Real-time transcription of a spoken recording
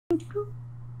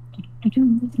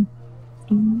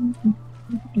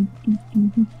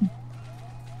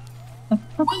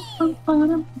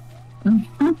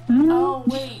Oh,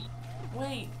 wait.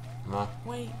 Wait. Huh?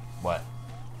 Wait. What?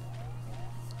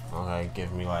 Okay,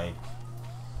 give me like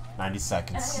 90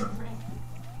 seconds.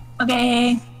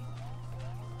 Okay.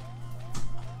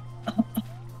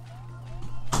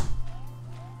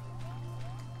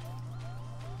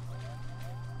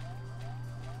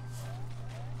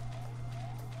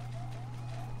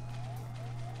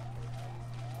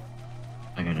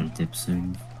 I gotta dip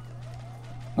soon.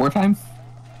 More time?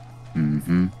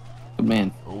 Mm-hmm. Good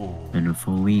man. Ooh. In a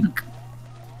full week.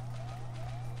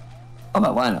 How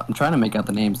about lineup? I'm trying to make out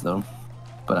the names though,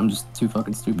 but I'm just too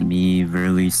fucking stupid. Me,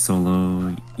 Verly,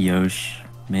 Solo, Yosh,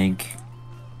 Meg.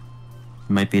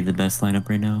 Might be the best lineup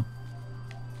right now.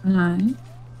 Alright.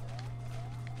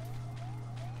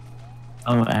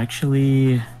 Oh,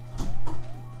 actually...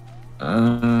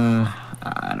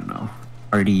 I don't know.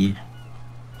 Artie.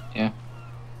 Yeah.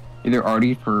 Either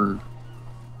Artie for...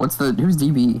 Who's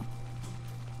DB?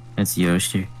 That's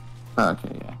Yosh here.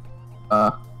 Okay, yeah.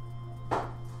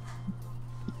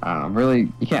 I don't know,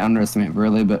 really, you can't underestimate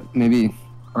Verly, but maybe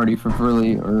Artie for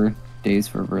Verly or Days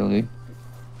for Verly.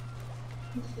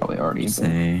 Probably Artie.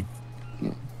 Say.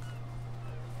 Yeah.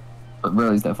 But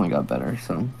Verly's definitely got better,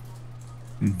 so.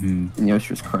 Mm-hmm. And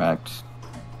Yoshi's cracked.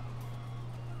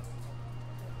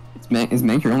 Is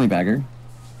Mank your only bagger?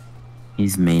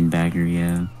 He's main bagger,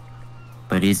 yeah.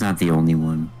 But he's not the only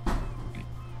one.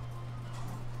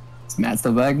 Is Matt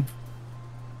still bag?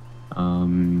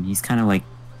 He's kind of like,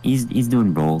 he's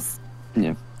doing both.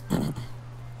 Yeah.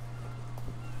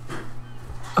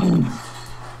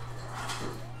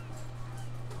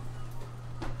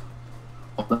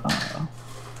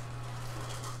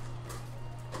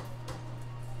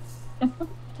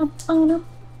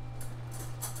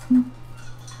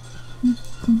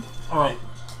 Alright,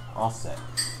 all set.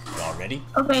 Y'all ready?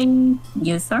 Okay.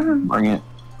 Yes, sir. Bring it.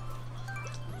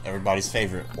 Everybody's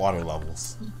favorite water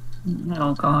levels.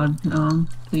 Oh god, no,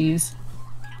 please.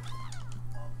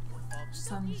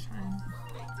 Sunshine.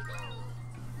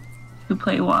 To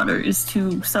play water is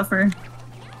to suffer.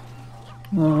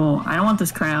 Whoa, I don't want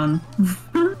this crown.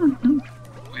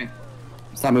 Wait.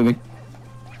 Stop moving.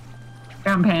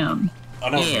 Crown Pam. Oh,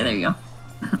 no. Yeah, there you go.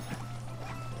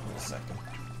 Wait a second.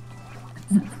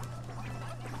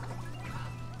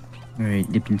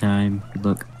 Alright, dipping time. Good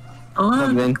luck.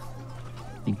 Hello. Then.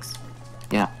 Thanks.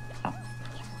 Yeah.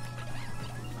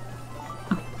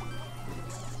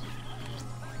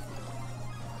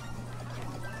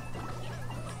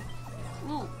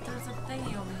 Ooh, there's a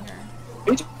thingy over here.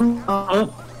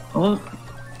 Oh.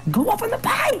 Go up in the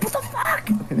pipe! What the fuck?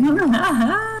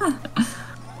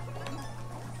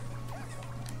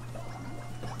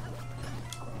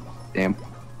 Damn.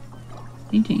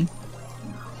 GG.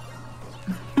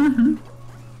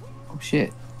 Oh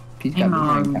shit. He's got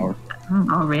boomerang power.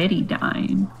 I'm already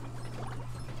dying.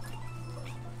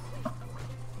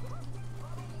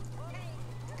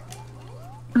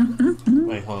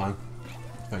 Wait, hold on.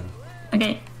 Thing.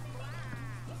 Okay.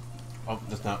 Oh,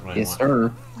 that's not what I Yes, want. sir.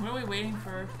 What are we waiting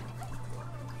for?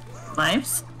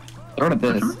 Lives? Throw it at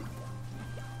this.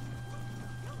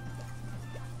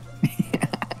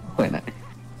 Wait, no.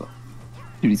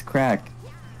 Dude, he's cracked.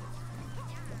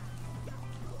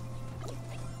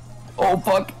 Oh,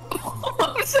 fuck.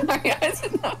 I'm sorry, I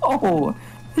said no.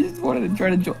 I just wanted to try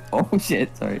to join. Oh,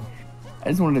 shit, sorry. I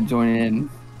just wanted to join in.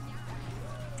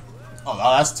 Oh,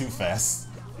 that's too fast.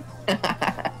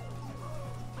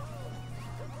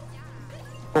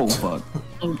 Oh, fuck.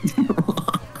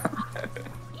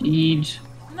 Jeez.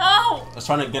 No! I was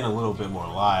trying to get a little bit more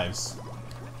lives.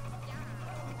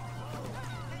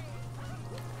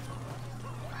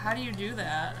 How do you do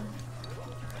that?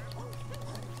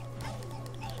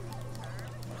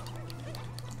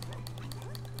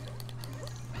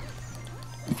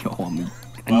 Yo,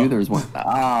 I knew there was one. Is he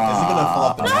gonna fill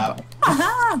up the map?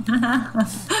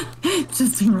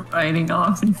 Just riding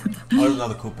off. Oh, there's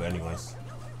another Koopa anyways.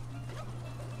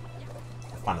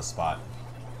 Find a spot.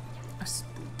 A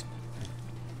spoot.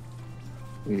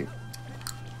 Wait.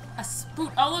 A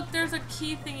spoot. Oh, look, there's a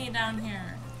key thingy down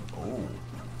here. Oh.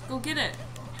 Go get it.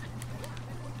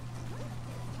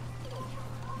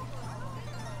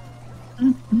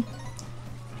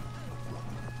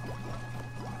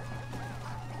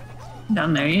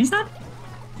 Down there, you said?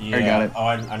 Yeah. I got it. Oh,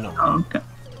 I know. Oh, okay.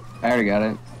 I already got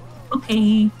it.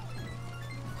 Okay.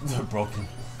 They're broken.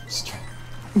 Straight.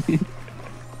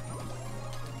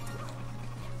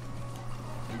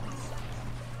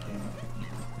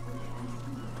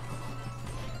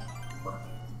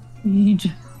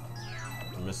 Jeez.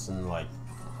 I'm missing like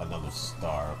Another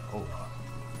star. Oh.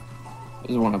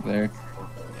 There's one up there.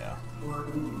 Yeah.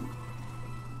 I'm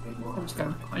just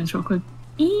gonna coins real quick.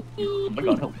 Oh my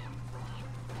god, help.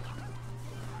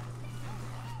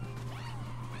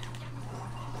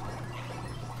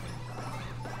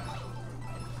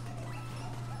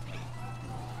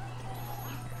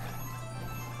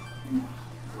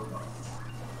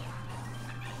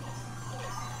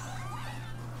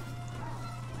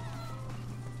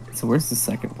 So where's the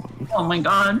second one? Oh my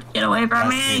god, get away from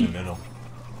That's in the me! middle.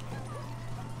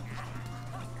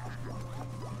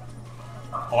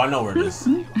 Oh, I know where it is.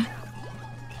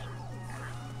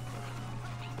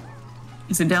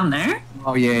 Is it down there?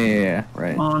 Oh yeah,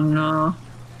 right. Oh no.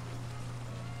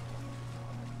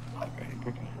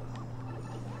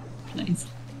 Nice.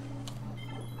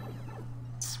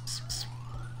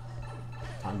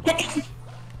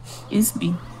 Is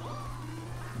me.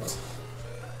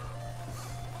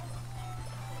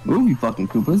 Ooh, you fucking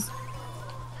Koopas.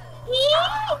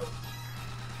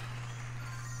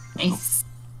 Nice.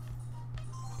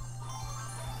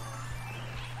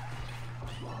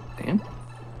 Damn.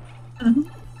 Mhm.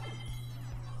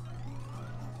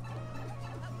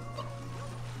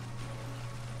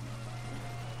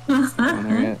 Not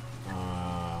there yet.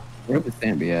 Where'd the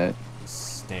stamp be at?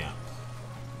 Stamp.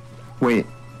 Wait.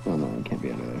 Oh no, it can't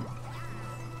be under there.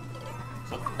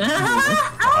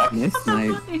 Nice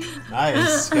snipe.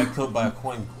 Nice. Got killed by a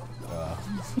coin.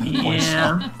 Coin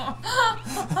Yeah.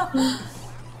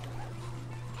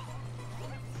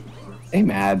 Stay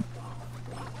mad.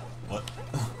 What?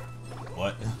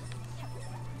 What?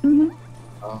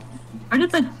 Where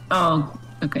did the... Oh,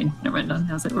 okay. Never mind. None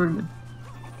has it. We're good.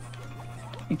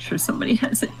 Make sure somebody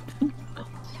has it.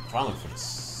 Trying to look for the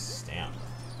stamp.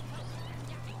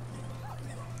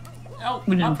 Oh,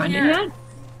 We didn't up find here. it yet?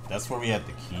 That's where we had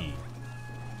the key.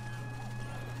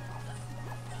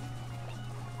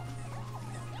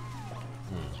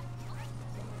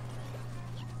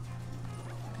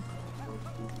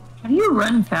 How do you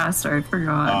run faster? I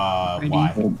forgot. already. Why?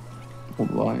 Hold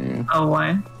Y, yeah. Oh,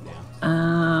 why?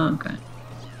 Yeah. Okay.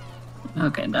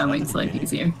 Okay, that makes life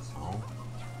easier. Oh.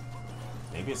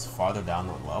 Maybe it's farther down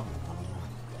the level. I don't know.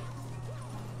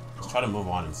 Let's try to move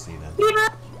on and see then.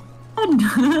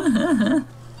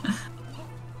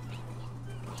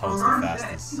 Toad's the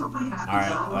fastest.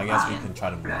 Alright, well, I guess we can try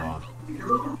to move on.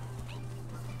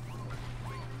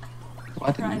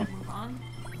 What? Try to move on.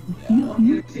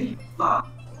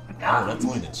 Oh, that's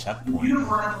only the checkpoint.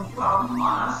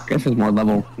 I guess there's more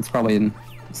level. It's probably in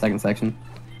the second section.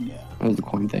 Yeah. That was the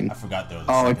coin thing. I forgot there was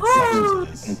Oh, a it's second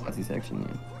in section the to fuzzy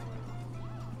section,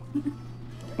 yeah.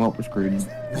 Well, we're screwed.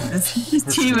 This is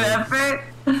team effort.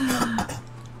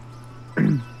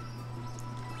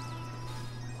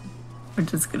 We're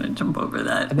just gonna jump over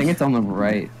that. I think it's on the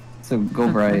right. So go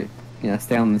right. Yeah,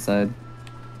 stay on the side.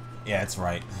 Yeah, it's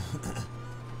right.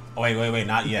 Oh, wait,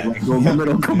 not yet. Go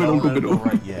middle, go middle, go Don't let it middle.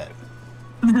 right yet.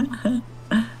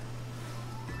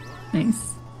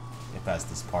 Nice. Get past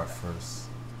this part first.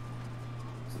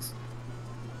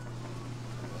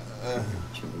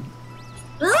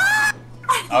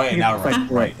 Oh yeah, now we're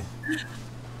right.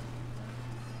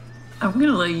 I'm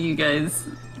gonna let you guys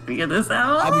figure this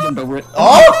out. I jumped over it.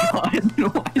 Oh!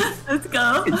 God. Let's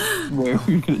go. Where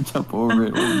we're gonna jump over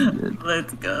it. Oh, weird.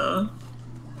 Let's go.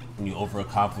 When you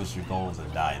over-accomplish your goals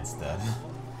and die instead.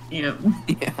 Yep.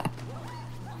 Yeah.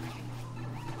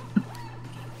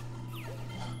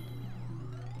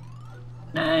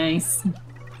 Nice.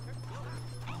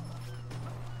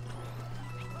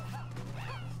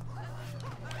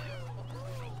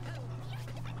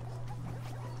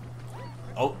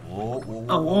 Oh, whoa, whoa, whoa,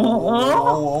 Oh, whoa, whoa,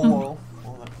 whoa, whoa, whoa.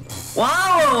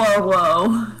 Whoa, whoa,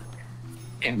 whoa.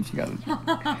 Damn, she got it.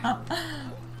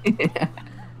 Yeah.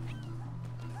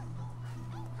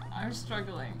 I'm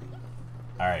struggling.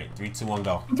 Alright, 3, 2, 1,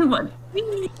 go. Come on.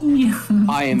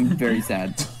 I am very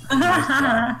sad.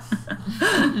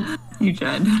 You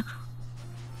tried.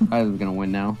 I was gonna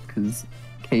win now because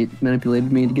Kate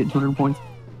manipulated me to get 200 points.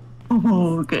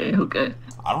 Oh, okay, okay.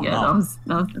 I don't Yeah, know. that was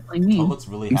definitely me. Toad looks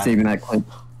really I'm happy. saving that clip.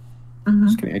 Mhm.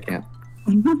 Just kidding, I can't.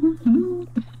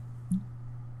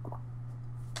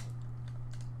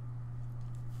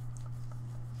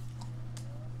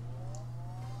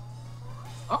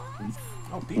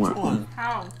 Oh, beach What? one.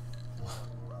 How?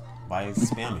 By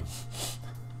spamming.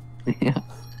 Yeah.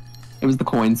 It was the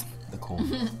coins. The cool.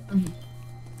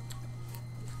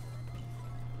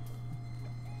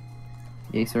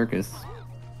 Yay, circus.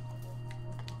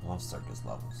 Love circus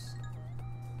levels.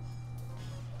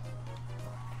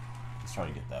 Let's try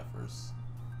to get that first.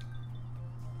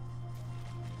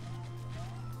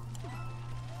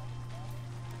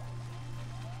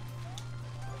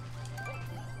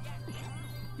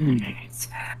 I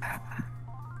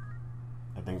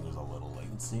think there's a little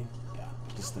latency. Yeah,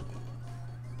 just a bit.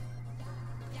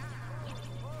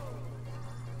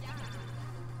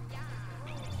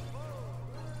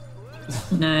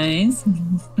 Nice.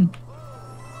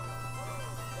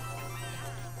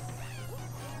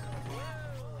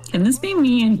 Can this be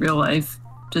me in real life?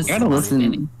 Just You gotta listen.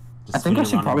 spinning. I think I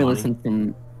should Run probably money. listen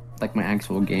from like my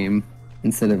actual game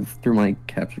instead of through my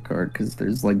capture card because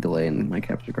there's like delay in my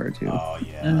capture card too. Oh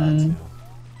yeah, that too.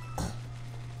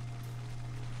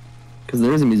 Because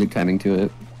there is a music timing to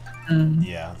it.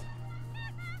 Yeah.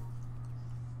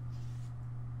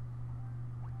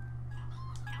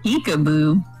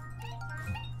 Peekaboo.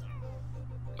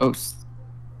 Oh,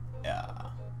 Yeah.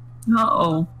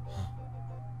 Uh-oh.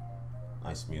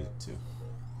 Nice music too.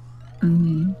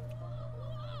 Mm.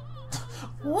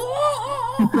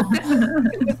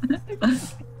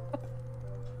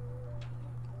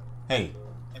 Hey,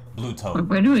 Blue Toad.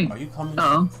 Where do we? Are you coming?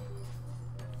 Oh.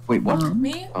 wait, what?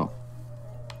 Me? Oh.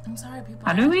 I'm sorry, people.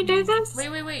 How do we do this?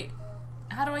 Wait.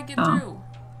 How do I get Oh. through?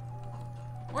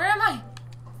 Where am I?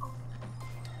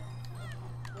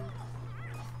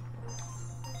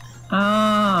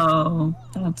 Oh,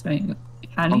 that's right.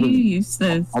 How do you use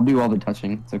this? I'll do all the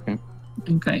touching. It's okay.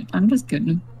 Okay, I'm just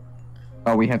kidding.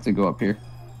 Oh, we have to go up here.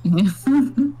 It's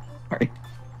Sorry.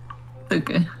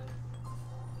 okay.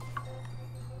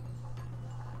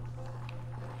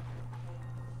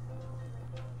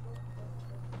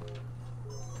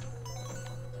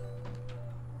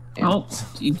 Damn. Oh,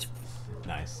 geez.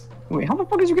 Nice. Wait, how the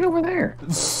fuck did you get over there?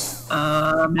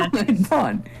 Don,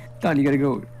 you gotta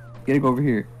go. You gotta go over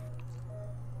here.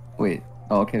 Wait.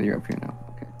 Oh, okay, you're up here now.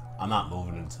 Okay. I'm not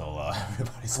moving until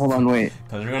everybody's. Hold on, wait.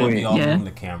 Because you're gonna be Wait. all Yeah. moving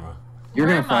the camera. You're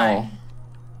Where gonna am I? fall.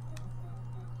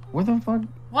 Where the fuck?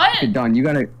 What? Okay, Don, you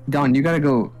gotta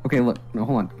go. Okay, look. No,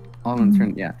 hold on. I'm gonna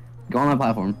turn. Yeah. Go on the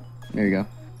platform. There you go.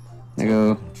 Now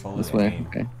go Control this the way. game.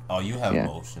 Okay. Oh, you have Yeah.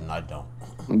 motion. I don't.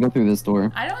 We'll go through this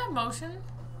door. I don't have motion.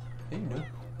 Yeah, you do.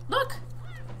 Look.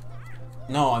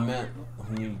 No, I meant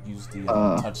when you use the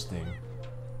touch thing.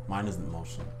 Mine isn't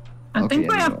motion. I Okay,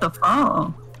 think we yeah, have to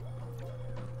follow.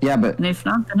 Yeah, but And if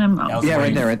not, then I'm That out. was Yeah, right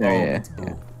where there, you- right there, oh, yeah, it's blue.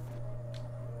 yeah.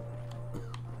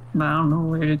 But I don't know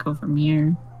where to go from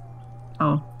here.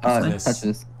 Oh, this way. This. touch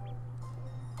this.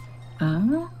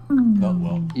 Oh,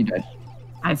 well. You died.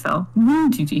 I fell.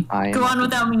 GG. I Go am on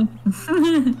without me.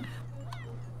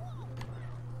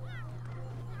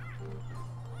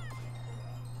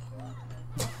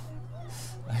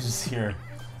 I just hear.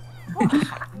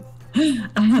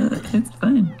 It's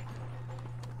fun.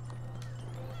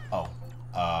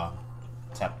 Oh,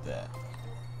 tap that.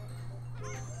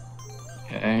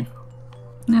 Okay.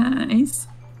 Nice.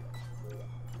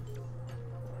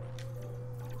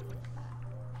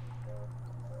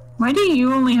 Why do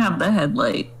you only have the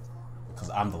headlight? Because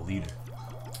I'm the leader.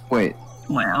 Wait.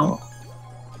 Wow.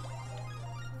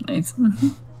 Nice.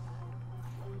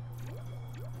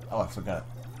 Oh, I forgot.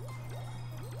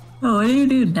 Oh, what do you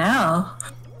do now?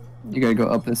 You gotta go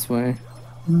up this way.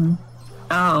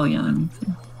 Oh, yeah, that makes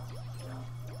sense.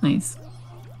 Nice.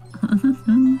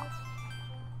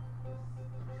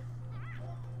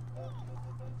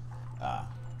 Ah,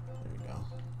 there we go.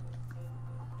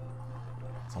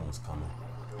 Someone's coming.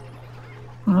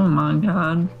 Oh my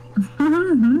god.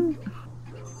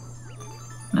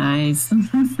 Nice.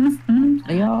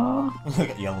 Yeah. Look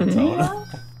at Yellow Toad.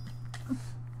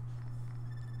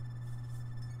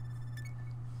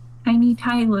 Tiny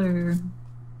Tyler.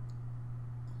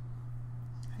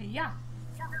 Yeah.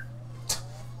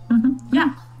 Mhm.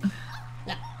 Yeah.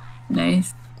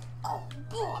 Nice.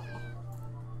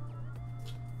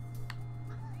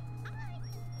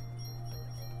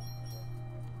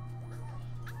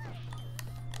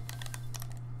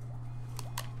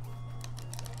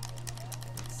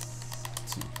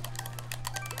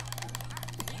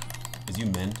 Is you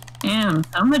Min? Damn,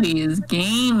 somebody is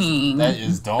gaming. That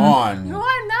is Dawn. No,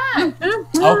 I'm not.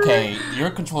 Okay, your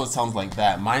controller sounds like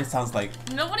that. Mine sounds like,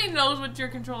 Nobody knows what your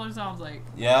controller sounds like.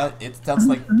 yeah, it sounds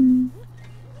like.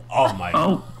 Oh my.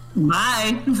 Oh,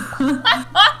 bye.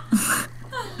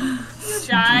 You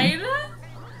died.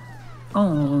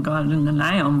 Oh god, and then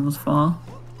I almost fall.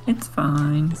 It's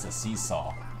fine. It's a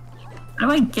seesaw. How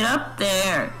do I get up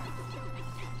there?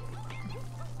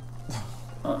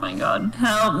 Oh my god,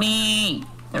 help me!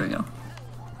 There we go.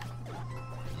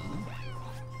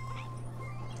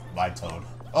 Bye, Toad.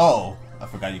 Oh, I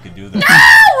forgot you could do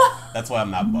that. That's why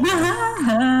I'm not bubbling.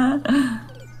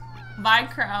 Bye,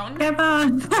 crown. Come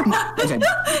on! Okay.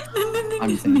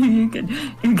 I'm safe. You're good.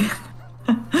 You're good.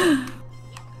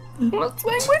 Let's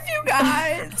play with you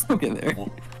guys. Okay, there.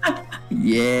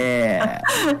 Yeah.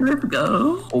 Let's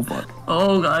go. Oh fuck.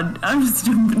 Oh god, I'm just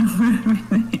jumping over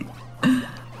everything.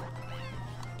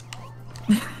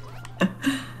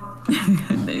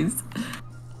 Nice.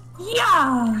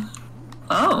 Yeah.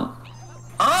 Oh.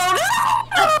 Oh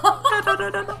no!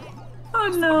 No. Oh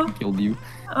no. Killed you.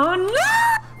 Oh no!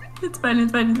 It's fine.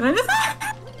 It's fine. It's fine.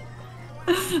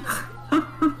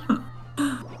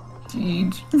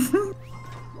 Jeez.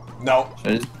 No.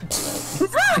 Should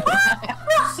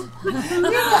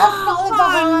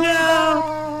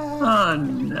Oh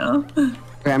no.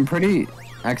 Okay, I'm pretty.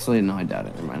 Actually, no, I doubt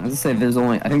it. Never mind. I was gonna say there's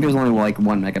only. I think there's only like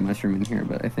one mega mushroom in here,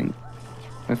 but I think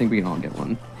we can all get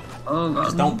one. Oh god.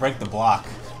 Just don't break the block.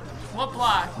 What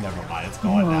block? Never mind, it's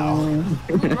going now.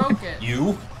 Who broke it?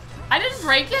 You? I didn't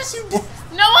break it.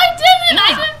 No, I didn't.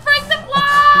 I didn't break the You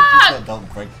block. said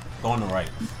don't break. Go on the right.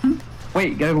 Wait,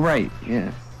 you gotta go right.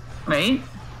 Yeah. Right?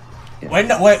 Yeah. Wait,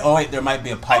 no, wait. Oh, wait. There might be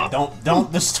a pipe.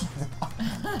 Don't destroy the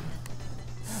pipe.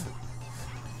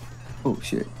 Oh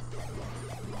shit.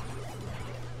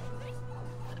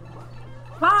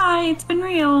 Bye. It's been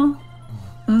real.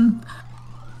 Mm.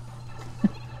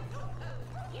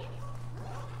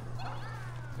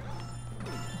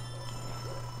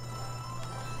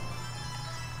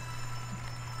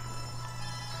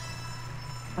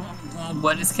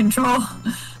 What is control?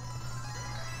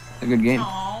 A good game. Oh,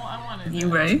 I wanted. You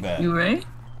right? bad. You right?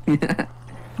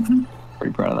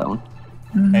 Pretty proud of that one.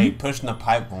 Hey, pushing the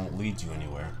pipe won't lead you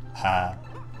anywhere. Ha.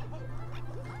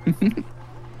 Okay,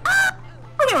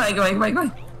 go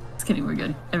away. Just kidding, we're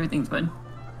good. Everything's fine.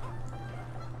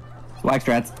 Swag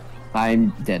strats.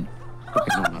 I'm dead.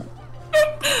 Okay, no, I'm not.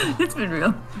 It's been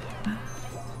real.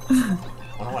 I don't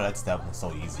know why that step was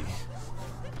so easy.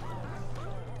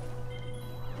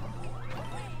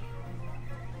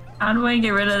 How do I get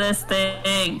rid of this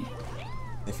thing?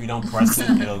 If you don't press it,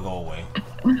 it'll go away.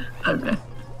 Okay.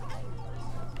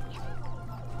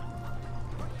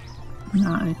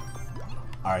 Nice.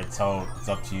 Alright, so it's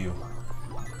up to you.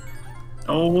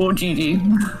 Oh, GG.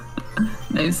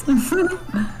 Nice. Ow,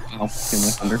 get my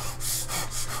thunder.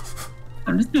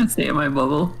 I'm just gonna stay in my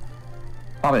bubble.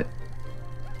 Pop it.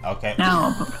 Okay.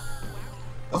 Now.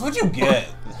 That's what you get.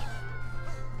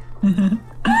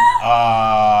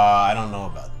 I don't know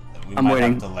about that. We I'm might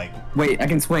waiting. have to like. Wait, I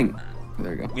can swing.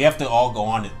 There we go. We have to all go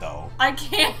on it though. I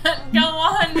can't go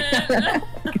on it.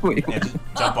 Wait. Yeah, just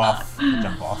jump off.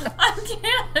 Jump off. I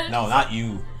can't. No, not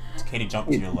you. Katie, jump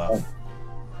to your left.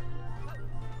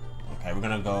 Okay, we're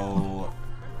gonna go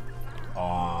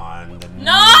on the.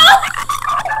 No.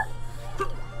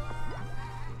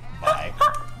 Bye.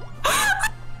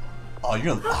 Oh,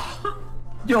 you're.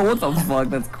 Yo, what the fuck?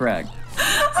 That's cracked.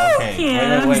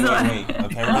 Okay, wait. Okay,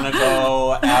 we're gonna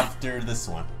go after this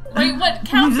one. Wait, what? We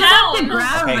Count just have to down.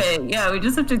 grab Okay. it. Yeah, we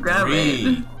just have to grab 3,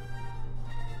 it.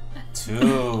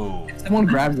 2, Someone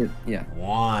grabs it. Yeah.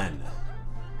 1.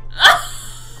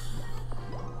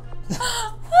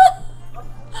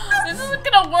 This isn't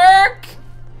gonna work.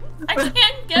 I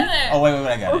can't get it. Oh wait,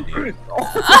 I got it, dude.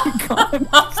 Oh my god.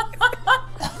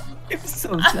 It's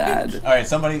so sad. All right,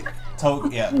 somebody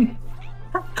told. Yeah.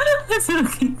 It's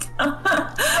okay.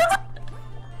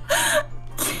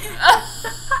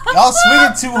 Y'all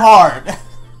swinging too hard. Wait,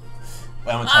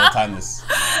 I'm gonna try to time this.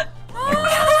 Never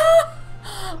mind.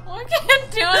 We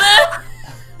can't do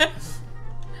this.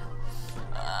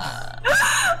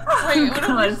 Wait, what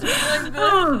am I doing like this?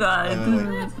 Oh god,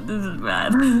 Wait. this is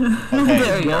bad. Okay,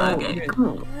 There we go. go. Okay,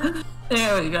 cool.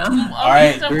 There we go. All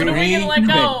right, so what are we 3, gonna let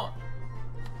go?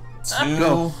 2,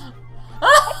 Go.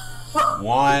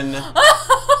 1.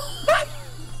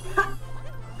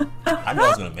 I knew I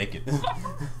was gonna make it. I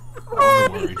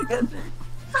wasn't worried.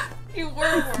 You were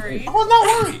worried. I was not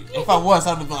worried. If I was,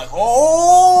 I'd have been like,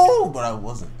 oh, but I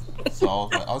wasn't. So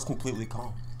I was completely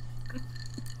calm.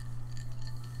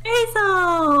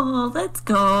 Hazel, let's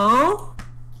go.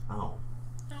 Oh. Oh,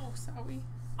 sorry.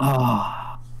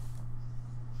 Oh.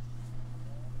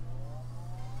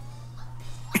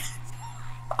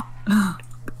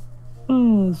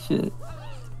 Oh shit.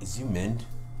 Is you Mind?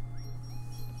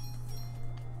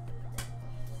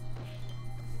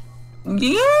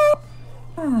 Yeah.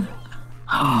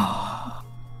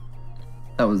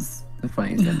 That was the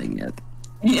funniest ending yet.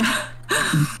 Yeah.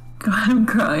 God, I'm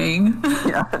crying.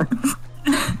 Yeah.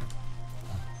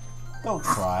 Don't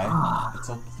cry.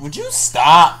 Would you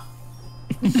stop?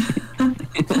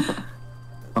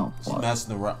 Oh, She's fuck.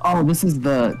 messing around. Oh, this is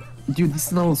the dude.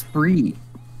 This level's free.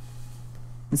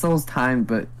 This level's timed,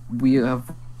 but we have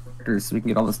characters, so we can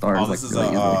get all the stars. Oh, this is really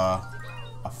easily. a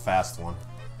fast one.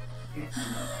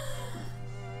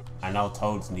 I know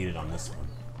Toad's needed on this one.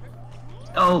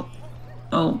 Oh.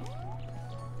 Oh.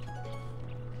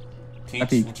 Peach,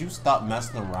 Cati. would you stop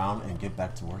messing around and get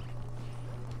back to work?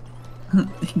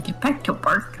 Get back to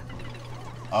work.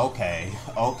 Okay,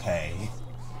 okay.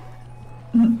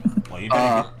 Well, you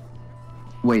better get...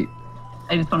 Wait.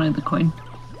 I just wanted the coin.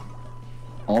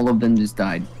 All of them just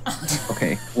died.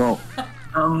 Okay, well,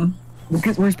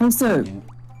 because we're supposed to.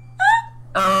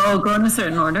 Oh, go in a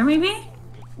certain order, maybe?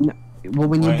 No, well,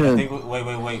 we need Wait, to. I think,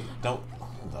 wait. Don't...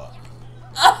 Hold up.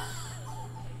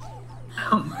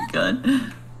 Oh my god.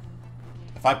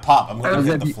 If I pop, I'm gonna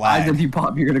hit the As flag. if you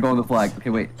pop, you're gonna go on the flag. Okay,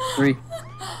 wait. 3.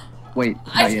 Wait,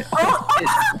 not yet.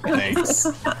 Thanks.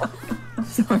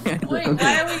 Sorry. Wait, Okay.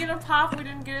 why are we gonna pop? We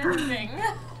didn't get anything.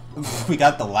 We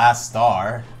got the last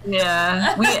star.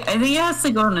 Yeah. I think it has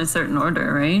to go in a certain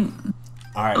order, right?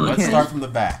 Alright, Okay. let's start from the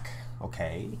back.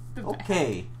 Okay.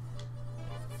 Okay.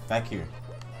 Back here.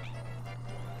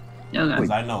 Okay. Because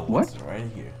I know what? what's right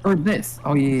here. Or this.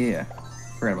 Oh, yeah.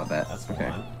 Forgot about that. That's okay.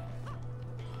 one.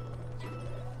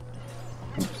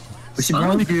 We should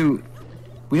probably do.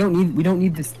 We don't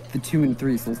need this, the 2 and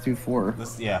 3, so let's do 4.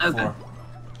 This, yeah, Okay. 4.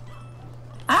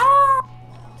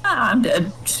 I'm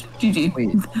dead. GG.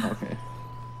 Wait, okay.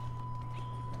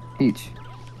 Peach.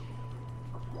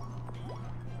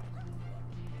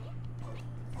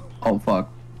 Oh, fuck.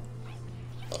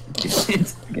 Okay.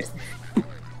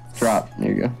 Drop. There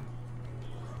you go.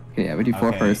 Okay, yeah, we do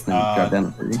 4 first, then drop down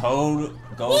to 3. Toad,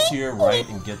 go to your right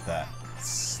and get that.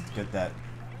 Get that.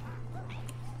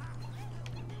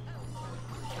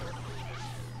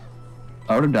 If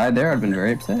I would have died there, I'd have been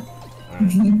very upset.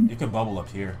 Alright, you can bubble up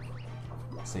here.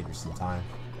 Save you some time.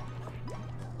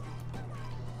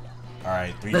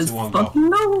 Alright, 3, 2, 1, go.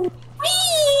 No.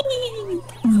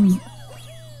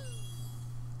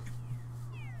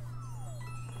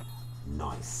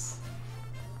 Nice.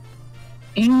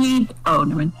 Oh,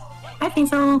 never mind. I think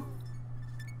so.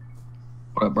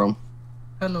 What up, bro?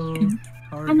 Hello.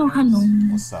 How are you Hello, guys? hello.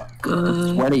 What's up?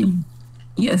 Good. Sweaty.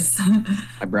 Yes.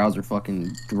 My brows are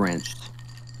fucking drenched.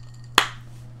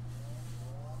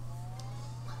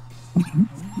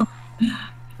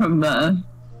 From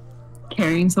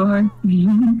carrying so hard. Oh,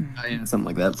 yeah, something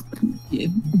like that. Yeah.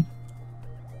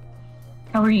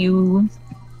 How are you?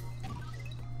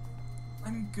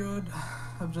 I'm good.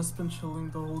 I've just been chilling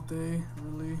the whole day,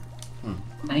 really.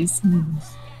 Nice.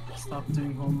 Stopped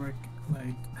doing homework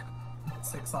like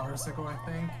 6 hours ago, I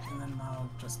think, and then now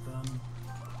I've just been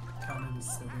kind of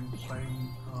just sitting playing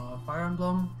Fire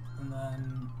Emblem, and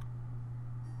then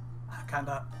I kind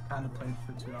of played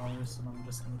for 2 hours, and I'm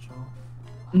just gonna chill.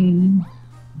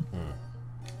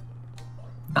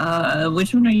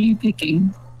 Which one are you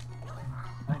picking?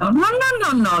 Oh,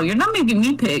 no, you're not making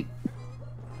me pick.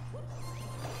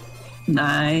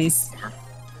 Nice.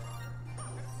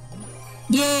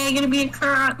 Yay, gonna be a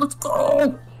cat. Let's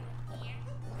go.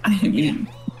 I mean.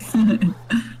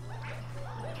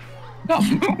 God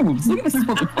moves! Look at this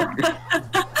motherfucker!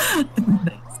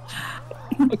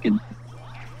 Fucking.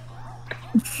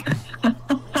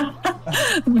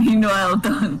 Meanwhile,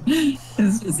 done.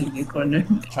 It's just in the corner.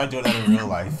 Try doing that in real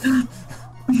life.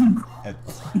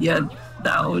 Yeah,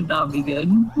 that would not be good.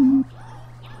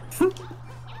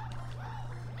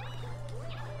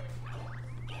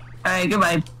 Alright,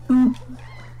 goodbye.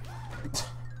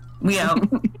 We out.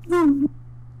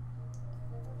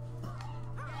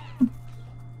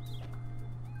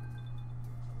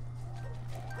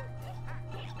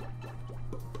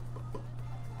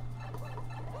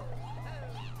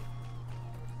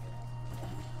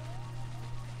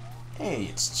 Hey,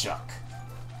 it's Chuck.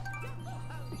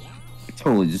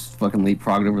 Totally just fucking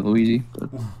leapfrogged over Luigi.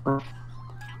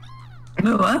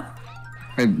 What?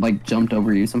 I like jumped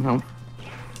over you somehow.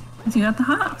 You got the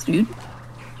hops, dude.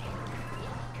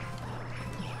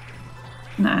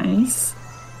 Nice.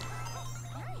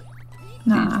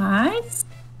 Nice.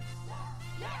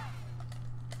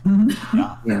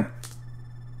 Yeah. Yeah.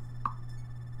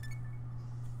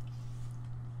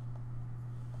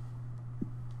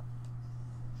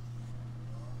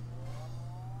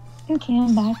 Okay,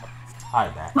 I'm back. Hi,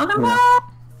 back. Welcome Yeah. back.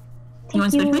 You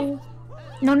want to Thank switch me?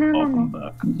 No, no, no, Welcome no.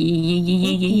 back.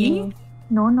 Yeah.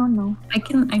 No, no, no. I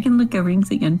can look at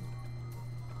rings again.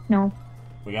 No.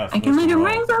 We gotta I can finish look the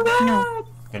at rings world. again. No.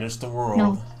 Finish the world.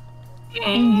 No.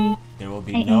 Yeah. There will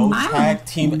be I no am. tag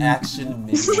team action in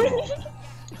this world.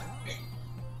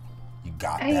 You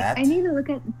got that? I need to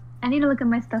look at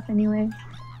my stuff anyway.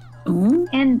 Ooh.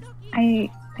 And I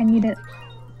need to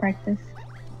practice.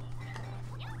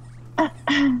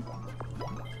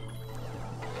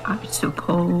 I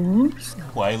suppose.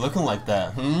 Why are you looking like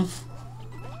that,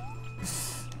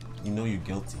 You know you're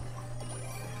guilty.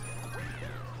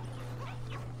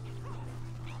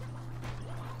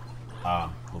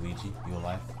 Luigi, you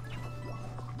alive?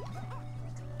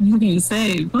 You can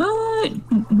say what?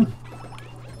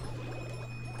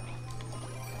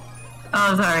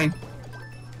 Oh, sorry.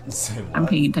 Say I'm what?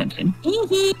 paying attention.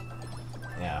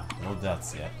 Yeah, no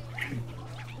deaths yet.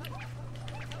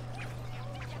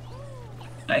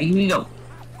 Alright, here we go.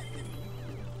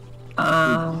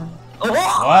 Oh!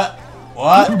 What?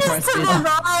 What? You Pressed took it. the Which one of you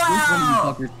ball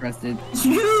out! fuckers pressed it?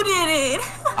 You did it!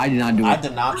 I did not do I it.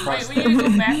 did not Wait, press we need to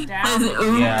go back down.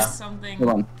 Oops. Yeah. Something. Hold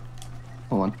on.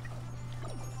 Hold on.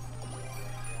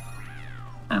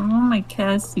 I want my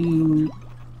cat suit.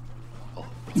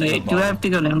 Wait, do I have to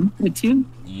go down with you?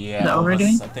 Yeah, Is that all what of we're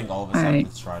us, doing? I think all of us have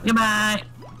Alright. to try to. Goodbye!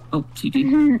 Oh,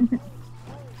 GG.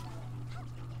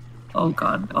 Oh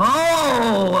god.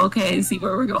 Oh, okay, see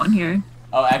where we're going here.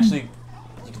 Oh, actually,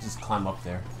 you can just climb up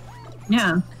there.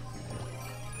 Yeah.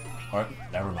 Or,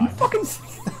 never mind.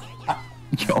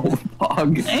 Yo,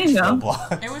 dog. There you Troll go.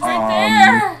 block. It was right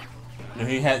there. No,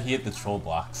 he hit the troll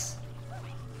blocks.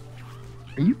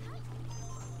 Are you?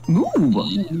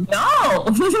 Move! No!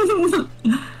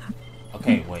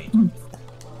 Okay, wait.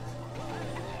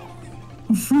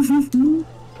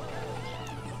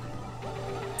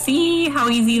 See how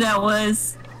easy that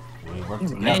was? We work I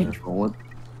together. control it.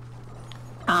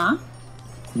 Huh?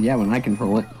 Yeah, when I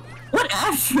control it.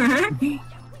 Whatever.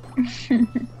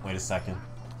 Wait a second.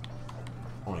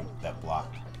 Only that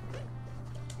block.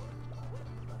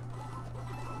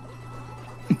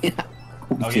 Yeah.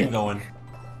 Oh, shit. you're going.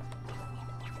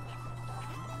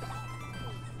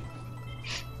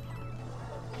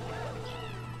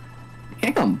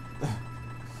 Damn.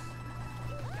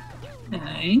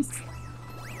 Nice.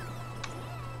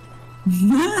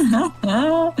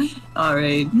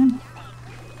 Alright.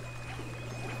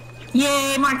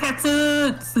 Yay, more cat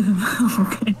suits!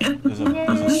 Okay.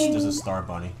 There's a star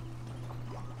bunny.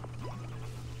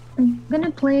 I'm gonna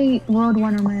play World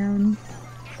 1 on my own,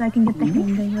 so I can get the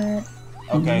hang of it.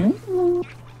 Okay.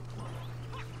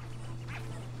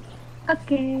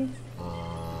 Okay.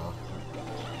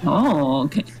 Oh,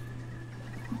 okay.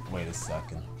 Wait a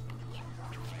second.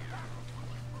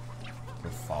 We're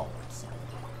followers.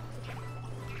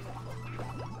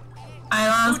 I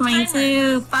lost my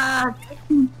suit, fuck!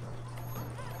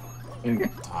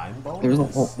 Time bonus? There's a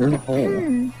hole. There's a hole.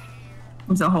 Hmm.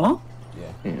 Was it a hole?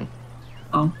 Yeah. Yeah.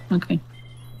 Oh, okay.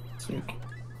 Sick.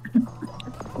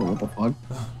 Oh, what the fuck?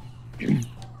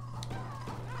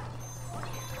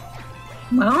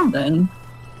 Well then.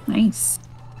 Nice.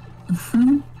 I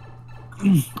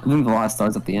think the last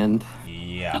starts at the end.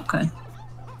 Yeah. Okay.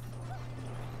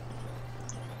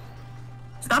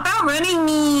 Stop outrunning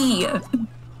me!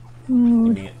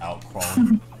 You need out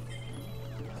crawling.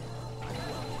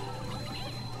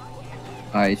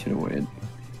 I should have waited.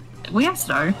 We have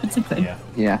star. It's okay. Yeah.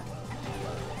 Yeah.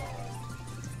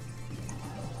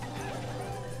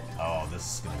 Oh,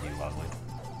 this is gonna be lovely.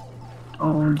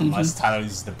 Oh, Unless GG. Tyler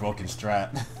uses the broken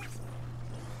strat.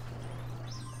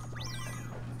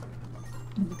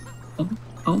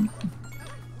 Oh.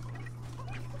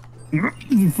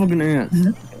 You fucking ass.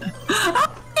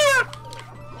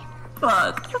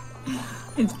 Fuck.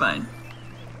 It's fine.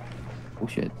 Oh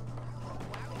shit.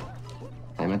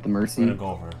 I'm at the I'm mercy. gonna go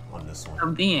over on this one.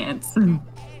 Of the ants.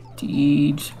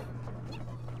 Teach.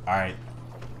 Alright.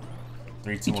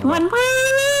 3, 2, 1. One way!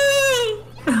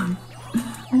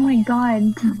 Oh my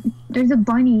god. There's a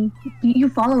bunny. You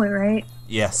follow it, right?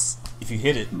 Yes. If you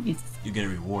hit it, Yes. you get a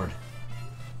reward.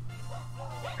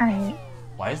 Alright.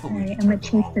 Why is the Alright, Luigi I'm gonna turned the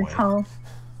chase wrong this way? hoe.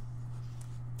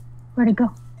 Where'd it go?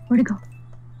 Where'd it go?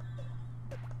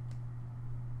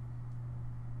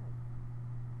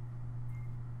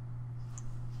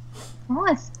 Oh,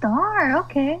 a star.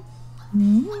 Okay.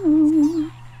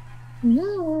 Ooh.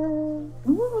 Ooh.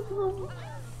 Ooh.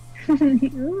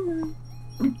 Ooh.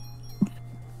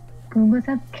 Goombas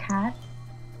have cat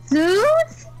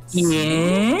suits?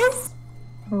 Yes.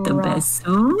 The Rock. best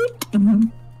suit.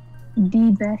 Mhm.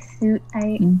 The best suit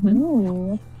I. Mhm.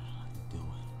 Ooh.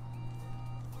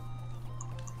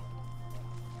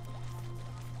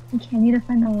 Okay, I need to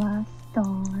find the last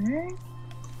star.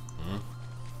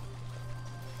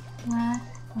 Last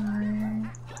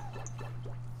star.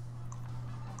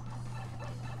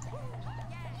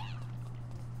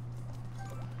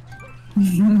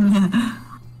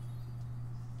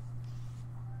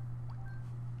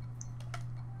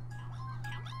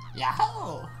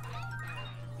 Yahoo!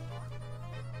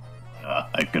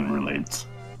 I can relate.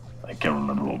 I can't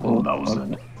remember what that was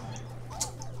in.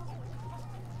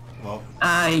 Well,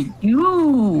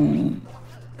 You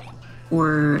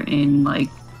were in like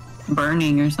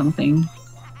burning or something.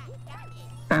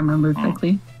 If I remember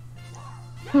correctly.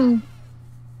 Who?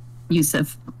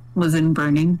 Yusuf was in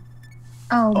burning.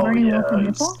 Oh, Oh, burning yeah, wolf and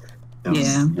it's- nipple? It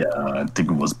was, I think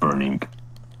it was burning.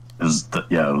 It was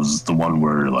it was the one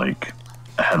where like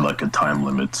it had like a time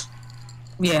limit.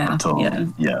 Yeah. Until, yeah.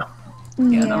 Yeah.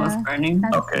 Yeah, that was burning.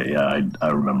 Okay, yeah, I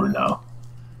remember now.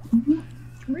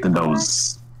 And that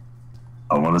was,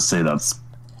 I want to say that's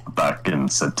back in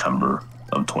September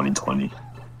of 2020.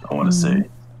 I want to say.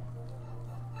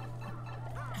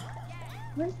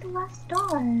 Where's the last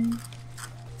star?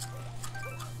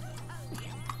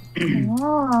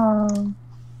 Whoa.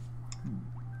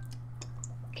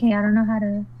 Okay, I don't know how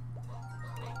to.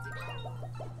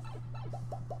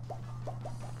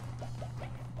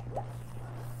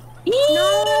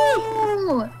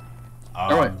 No!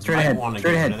 Alright, straight ahead. Want to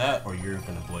Straight get ahead. rid of that, or you're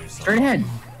gonna blow yourself? Straight ahead.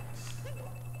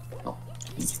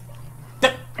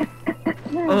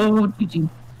 Oh, did you?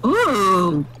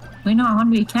 Ooh. Wait, no, I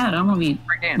want to be a cat. I don't want to be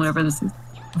whatever this is.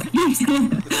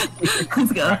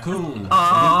 Let's go. Raccoon.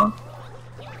 Aww.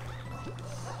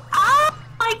 I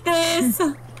like this.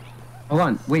 Hold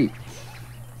on, wait.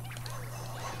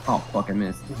 Oh fuck, I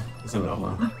missed. It's a no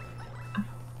one.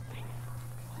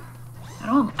 I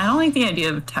don't like the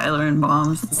idea of Tyler and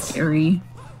bombs. It's scary.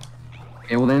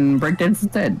 Okay, well then breakdance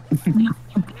instead.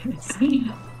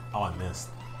 Oh, I missed.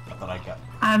 I thought I got.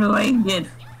 How do I get?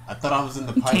 I thought I was in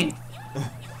the pipe.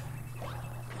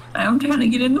 I'm trying to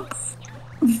get in the.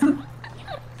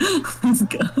 Let's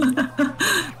go.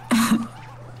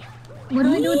 What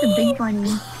do I do with the big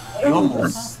bunny? You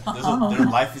almost. Their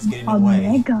life is getting away.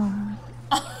 Omega.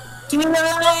 Give me the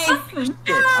life. Shit, I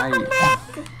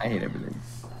hate everything.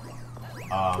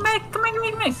 Come back, come back.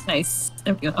 Nice.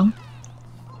 There we go.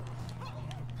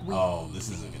 Oh, this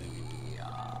isn't gonna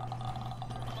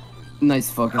be. Nice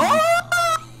fucking.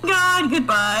 Oh God,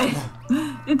 goodbye.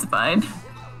 It's fine.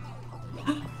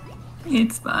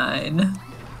 It's fine.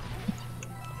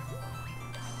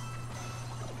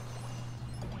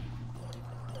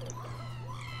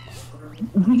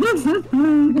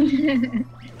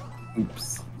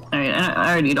 Oops. Alright,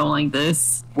 I already don't like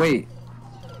this. Wait.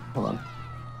 Hold on.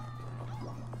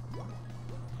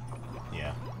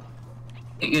 Yeah.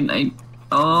 Good night.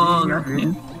 Oh, I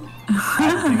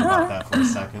had to think about that for a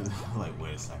second. Like,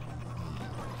 wait a second.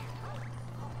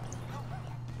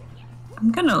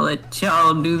 I'm gonna let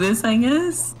y'all do this, I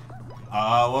guess.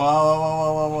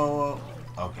 Whoa.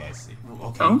 Okay, I see.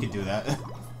 Okay, you can do that.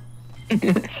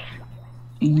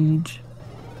 Siege.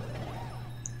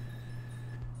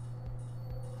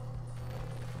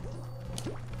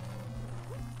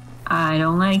 I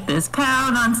don't like this cow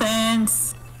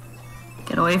nonsense.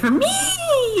 Get away from me!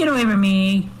 Get away from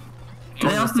me! Do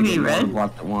they also be red?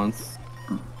 Blocked at once.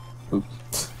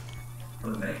 Oops.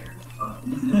 I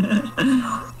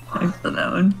saw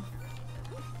that one.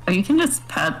 Oh, you can just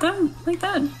pat them like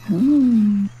that?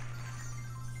 Ooh.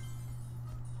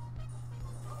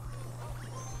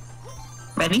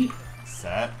 Ready?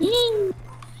 Set. Yeah!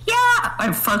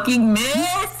 I fucking missed!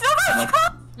 Oh my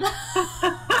god!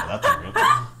 That's a rip.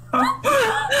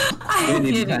 We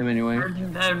need the time anyway.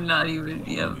 I'm not even,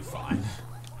 It'll be fine.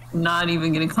 not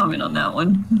even gonna comment on that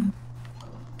one.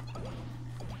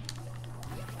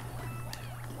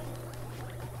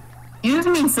 Excuse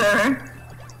me, sir.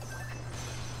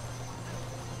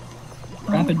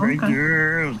 Rapid okay.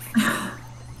 breakthrough.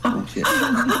 Oh shit.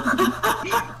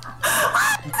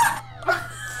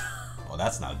 Oh,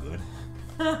 that's not good.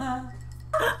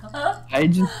 I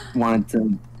just wanted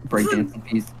to break dance in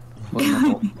peace. Wasn't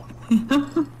my fault.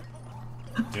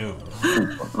 Dude.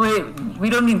 Wait, we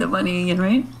don't need the money again,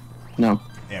 right? No.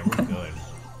 Yeah, we're good.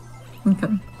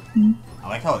 Okay. I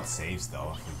like how it saves,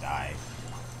 though, if we die.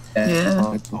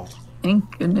 Yeah. Oh,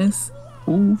 Thank goodness.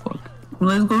 Oh fuck.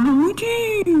 Let's go to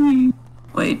Luigi!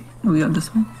 Wait, are we on this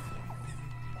one?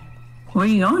 Where are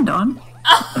you going, Don?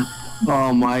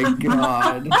 Oh my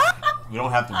god. we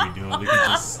don't have to redo it. We can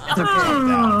just. It's okay.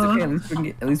 down. It's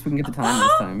okay. At least we can get the time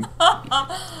this time.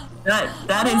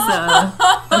 That is,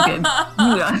 okay.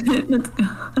 You got it. Let's go.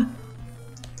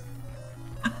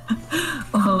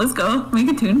 Oh, let's go. Make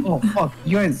a tune. Oh fuck.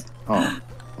 You guys. Oh.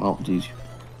 Well, geez.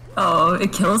 Oh,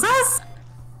 it kills us?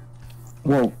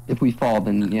 Well, if we fall,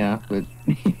 then yeah, but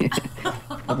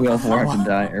if we all four have to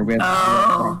die, or we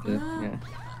have to, yeah.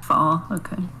 Fall.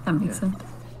 Okay, that makes sense.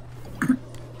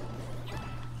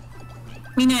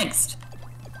 Me next.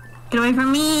 Get away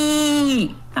from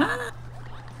me! Ah.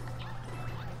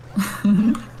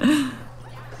 I'm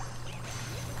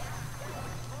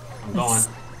going.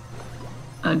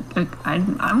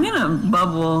 I'm gonna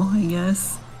bubble, I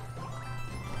guess.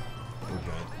 We're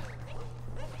good.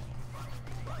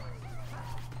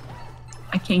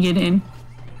 I can't get in.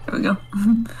 There we go.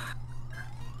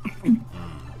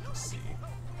 Let's see.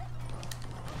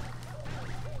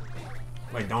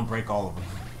 Wait, don't break all of them.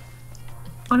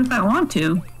 What if I want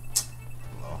to?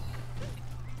 Well,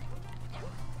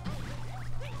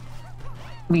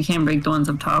 We can't break the ones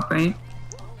up top, right?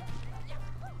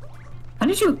 How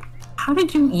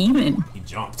did you even? he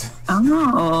jumped.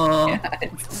 Oh.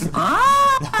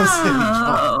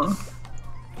 Oh.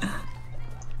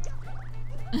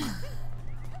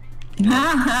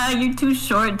 Haha, you're too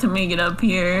short to make it up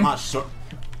here. I'm not sure.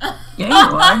 Yeah,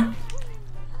 you are.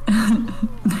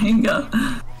 There you go.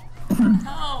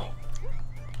 No.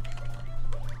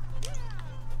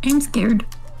 I'm scared.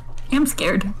 I'm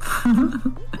scared.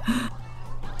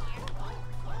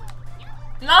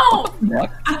 No.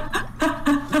 What?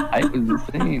 I was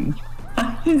insane.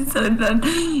 So done.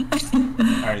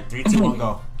 Alright, 3, 2, 1,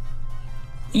 go.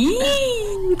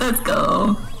 Yee, let's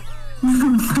go.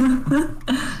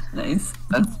 Nice.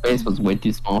 That space was way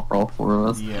too small for all 4 of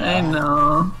us. I Yeah.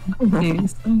 know.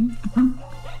 Seriously.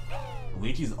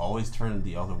 Luigi's always turning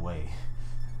the other way.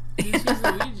 Luigi's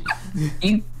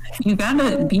Luigi. You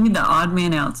gotta be the odd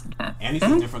man out sometimes. And he's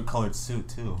a different colored suit,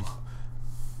 too.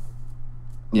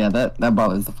 Yeah, that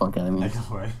bothers the fuck out of me.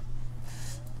 Right.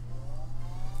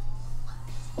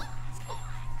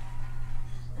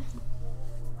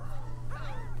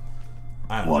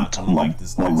 I'm not What, gonna like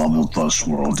this what next level level. plus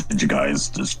world did you guys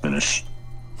just finish?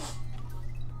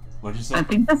 What'd you say? I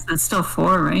think this is still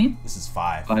 4, right? This is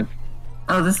 5. 5.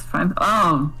 Oh, this is 5.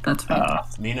 Oh, that's right.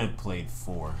 Nina played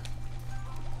 4.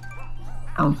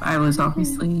 Oh, I was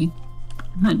obviously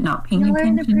not paying Now we're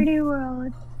in the attention. pretty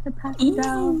world. The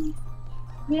pastel.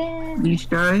 Yeah. You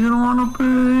sure you don't want to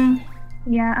play?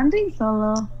 Yeah, I'm doing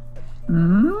solo.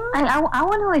 Mm? I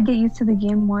want to like get used to the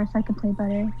game more so I can play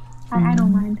better. I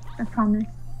don't mind. I promise.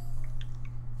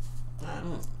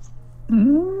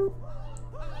 Mm?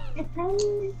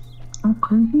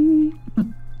 Okay.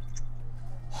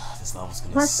 This level's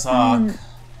gonna Plus, suck.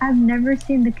 I've never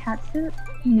seen the cat suit.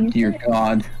 Use Dear it.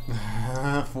 God.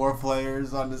 4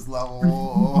 players on this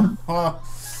level.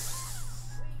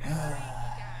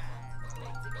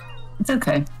 It's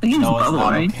okay. The game's No, it's bubble,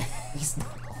 not right? okay. He's not-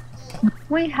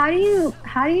 Wait, how do you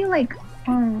like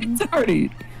It's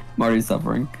already Marty's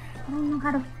suffering. I don't know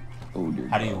how to Oh dear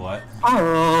How do you God. what?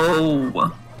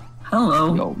 Oh.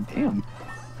 Hello. Oh damn.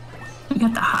 We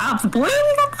got the hops, boy.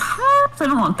 We got the hops. I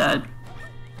don't want that.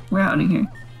 We're out of here.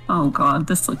 Oh god,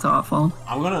 this looks awful.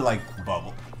 I'm gonna like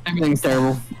bubble. Everything's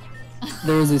terrible.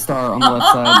 There's a star on the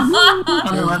left side. On the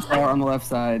There's a left star on the left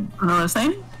side. On the left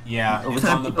side? Yeah, it's So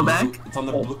I on the have to go blue. back? It's on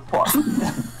the blue.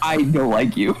 I don't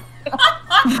like you.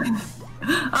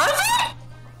 Oh shit!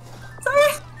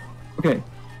 Sorry. Okay.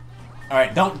 All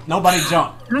right, nobody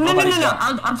jump. No. Nobody jump.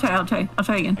 I'll try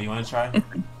again. Oh, you wanna try? It's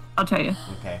fine. I'll try you.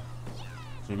 Okay.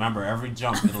 So remember, every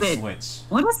jump it'll Sit. switch.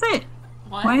 What is it?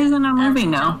 What? Why is it not Every moving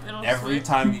now? jump, it'll Every switch.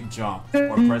 time you jump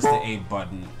or press the A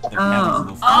button, the panels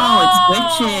will flip. Oh, it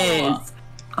Oh. switches.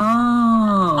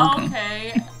 Oh, okay.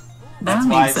 Okay. That That's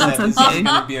why I makes said sense. this Okay. is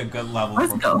gonna be a good level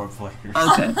Let's for go. 4 players.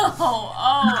 Okay.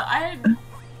 I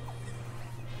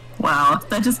Wow,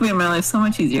 that just made my life so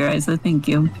much easier, Isa. Thank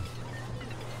you.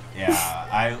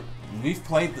 Yeah, we've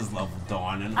played this level,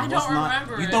 Dawn, and I it don't was not.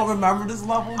 remember You it. don't remember this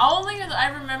level? all thing I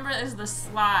remember is the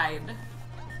slide.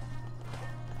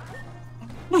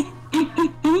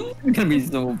 It's gonna be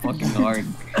so fucking hard.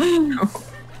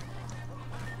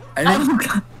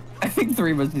 I think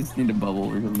 3 of us just need a bubble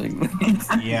or something.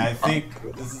 Yeah, I think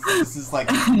this is like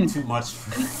too much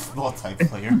for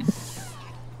multiplayer.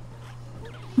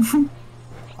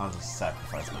 I'll just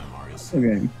sacrifice my Marios.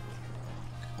 Okay.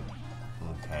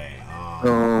 Okay.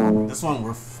 So This one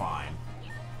we're fine.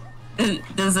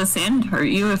 Does the sand hurt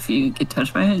you if you get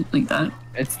touched by it like that?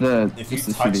 it's the If you it's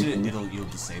the touch shooting it, thing. you'll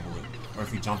disable it, or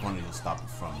if you jump on it, you'll stop it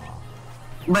from.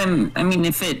 But I mean,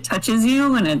 if it touches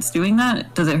you and it's doing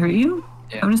that, does it hurt you?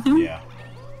 Yeah. I would assume. Yeah.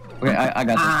 Okay, I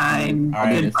got this. I'm All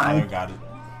right, goodbye. Tyler got it.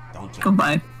 Don't jump.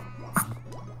 Goodbye.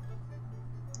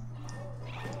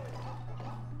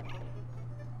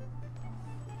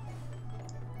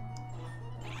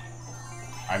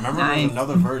 I remember there Nice. was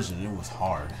another version. It was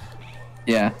hard.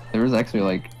 Yeah, there was actually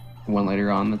like one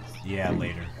later on that's Yeah, pretty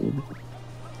later. good.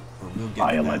 But we'll get to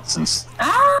that. Violences.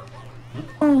 Ah!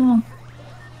 Oh,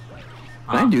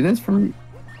 Can I do this from?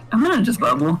 I'm gonna just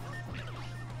bubble.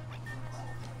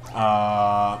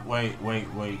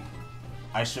 Wait.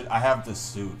 I have the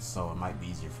suit, so it might be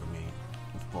easier for me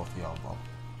if both of y'all bubble.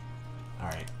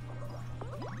 Alright.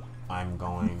 I'm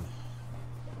gonna wait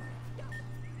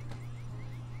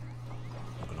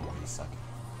a second.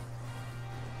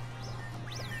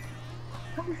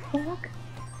 What the fuck?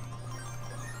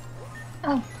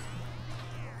 Oh,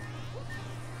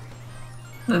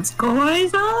 Let's go,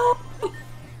 Isa.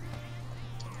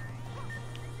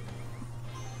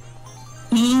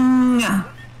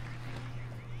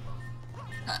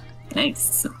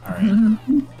 Nice. Alright.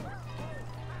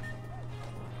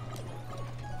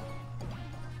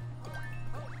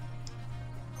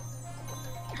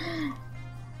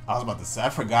 I was about to say, I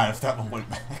forgot if that one went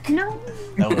back. No.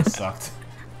 That would have sucked.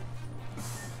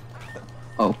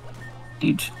 Oh.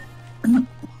 Huge.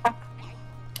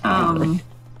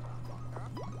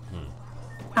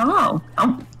 Hello.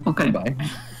 Oh, okay. Bye.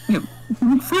 Yep.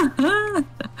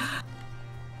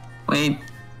 Wait.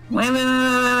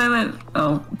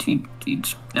 Oh,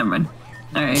 teach. Never mind.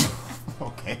 Alright.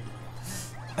 Okay.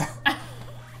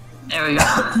 There we go.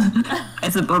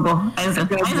 It's a bubble. It's a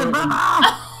bubble.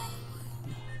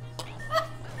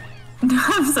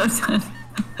 I'm so sad.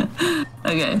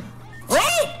 Okay.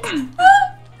 Wait!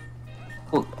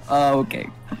 Oh, okay.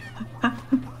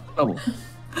 Double.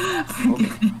 Okay.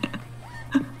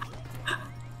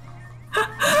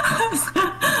 I'm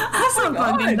so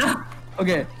fucking dumb.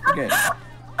 Okay.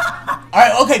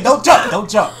 Alright, okay, don't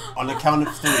jump. On the count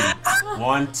of 3.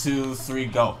 1, 2, 3,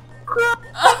 go.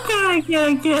 I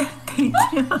can't. Thank you.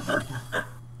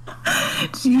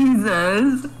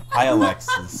 Jesus. Hi,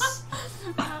 Alexis.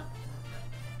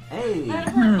 Hey. That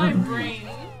hurt my brain.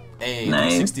 Hey,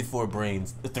 Nice. 364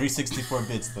 brains. 364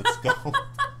 bits, let's go.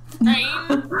 Brain?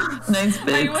 Nice Are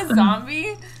bit. you a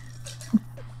zombie?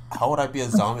 How would I be a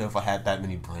zombie if I had that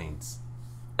many brains?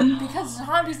 Because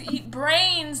zombies eat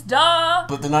brains, duh!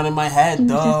 But they're not in my head,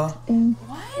 duh. Interesting.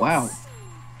 What? Wow.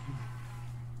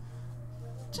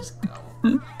 Just go.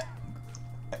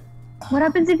 What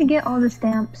happens if you get all the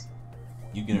stamps?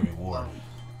 You get a reward.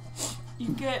 You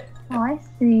get Oh, I a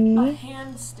see.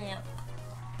 hand stamp.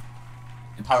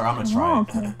 Power, I'm gonna try Oh, it.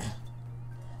 okay.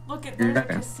 Look at there's a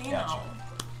Okay. casino. Gotcha.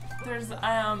 There's a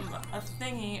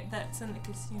thingy that's in the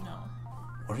casino.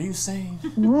 What are you saying?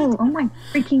 Whoa, oh my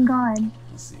freaking god.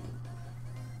 Let's see.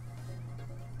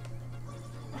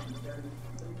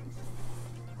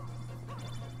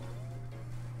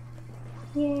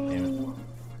 Yay.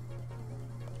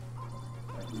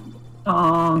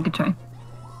 Oh, good try.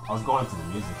 I was going to the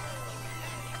music.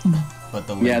 But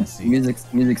the Yeah, latency.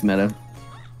 music's meta.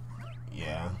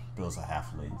 Yeah, there was a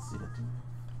half latency.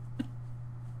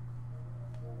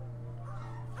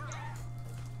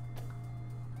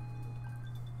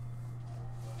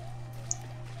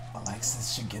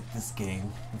 Alexis should get this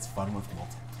game. It's fun with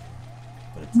multiplayer.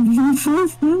 But it's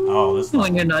oh, this When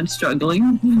level. you're not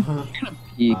struggling.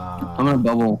 Pee. I'm gonna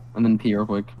bubble and then pee real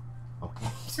quick. Okay.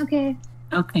 Okay.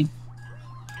 Okay.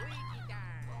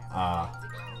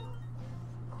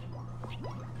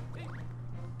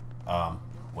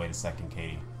 Wait a second,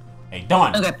 Katie. Hey,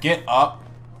 Dawn, Okay. get up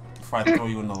before I throw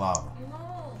you in the lava.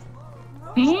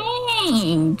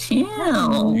 Hey,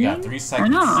 chill. You got 3 seconds.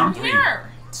 know. I'm 3, here!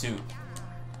 2.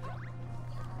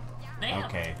 Damn.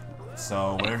 Okay.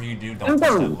 So whatever you do, don't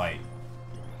touch that light.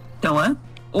 Don't what? Touch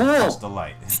Oh, the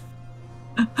light.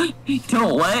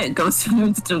 don't what? Go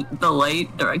to the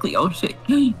light directly. Oh shit.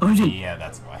 Oh shit. Yeah,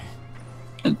 that's why.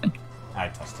 Okay. I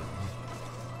touched it.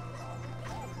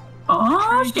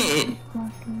 Oh shit.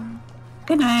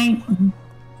 Good night.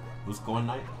 Who's going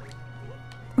night?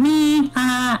 Me.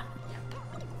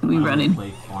 We I'm running.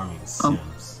 Play farming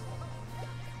sims.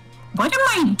 What am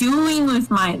I doing with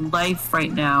my life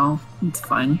right now? It's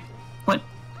fun. What?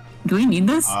 Do we need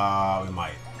this? We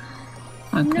might.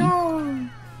 Okay. No.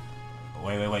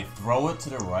 Wait. Throw it to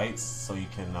the right so you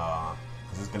can, cause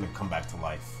it's gonna come back to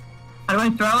life. How do I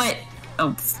throw it?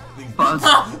 Oh,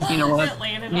 fuck. You know what? It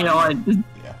landed You know on what?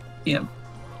 Yeah. Yep.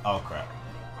 Oh crap.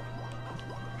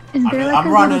 Is there like I'm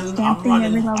a running. little stamp I'm thing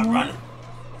every running. level? I'm running.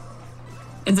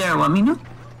 Is there a what, Mina?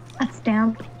 A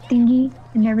stamp thingy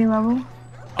in every level?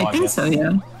 Oh, I think guess. so,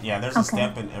 yeah. Yeah, there's a Okay.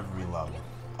 stamp in every level.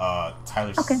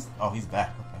 Tyler's. Okay. Oh, he's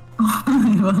back.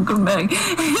 Okay. Welcome back.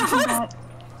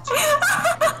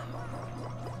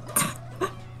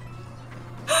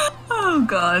 Oh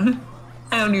god.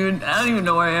 I don't even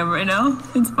know where I am right now.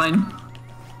 It's fine.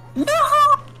 No!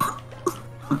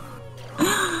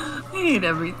 I hate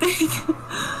everything.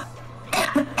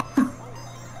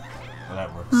 Well,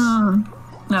 that works.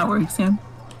 That works, yeah.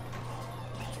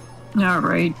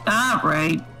 Alright.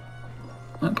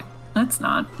 Okay. Let's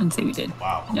not. And say we did.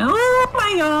 Wow. No, oh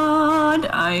my god.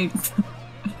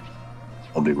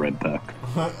 I'll be right back.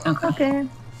 Okay. Okay.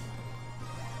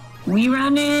 We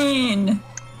run in.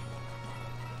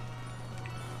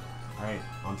 Alright,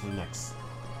 on to the next.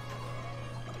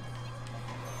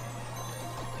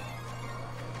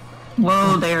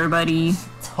 Whoa there, buddy.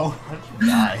 Don't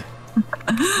die.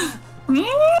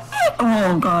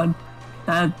 Oh god.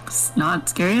 That's not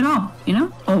scary at all, you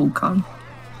know? Oh god.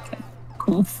 Okay.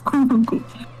 Cool.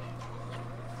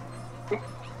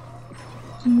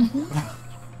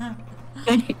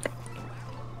 Good hit.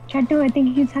 Chatu, I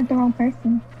think you tagged the wrong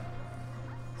person.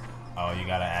 Oh, you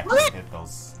gotta actually hit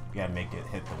those. You gotta make it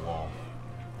hit the wall.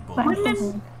 The What?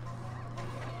 bullet.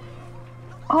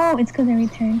 Oh, it's because I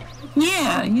returned.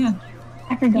 Yeah, yeah.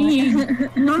 I forgot. Yeah.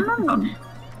 No, no, no.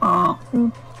 Oh,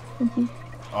 Oops. Oopsies.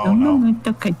 Oh no, no. it's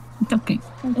okay. It's okay.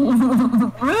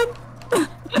 Run.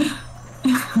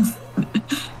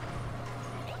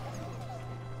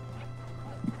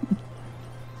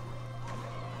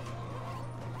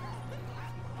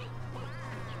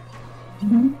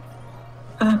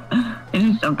 I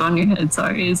just jumped on your head.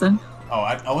 Sorry, is it? Oh,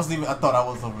 I wasn't even. I thought I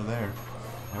was over there.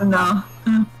 No.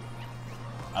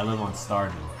 I live on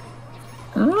Stardew.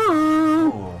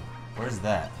 Ooh. Oh, where's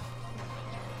that?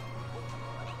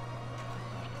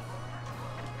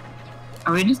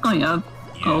 Are we just going up?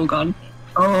 Yeah. Oh god.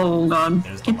 Oh god.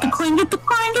 There's the Get the last coin, get the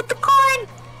coin, get the coin!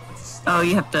 It's- Oh,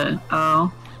 you have to.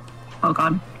 Oh. Oh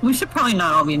god. We should probably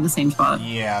not all be in the same spot.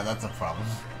 Yeah, that's a problem.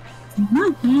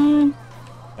 Mhm.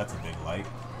 That's a big light.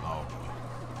 Oh boy.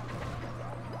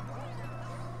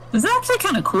 This is actually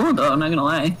kind of cool though, I'm not gonna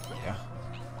lie. Yeah.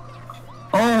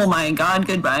 Oh my god,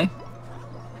 goodbye.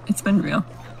 It's been real.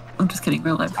 I'm just kidding,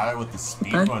 real life. Tired with the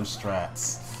speedrun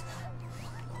strats.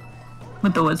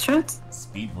 With the what strats?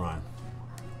 Speedrun.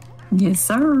 Yes,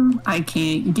 sir. I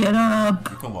can't get up.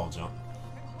 You can wall jump.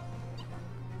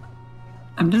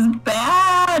 I'm just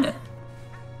bad.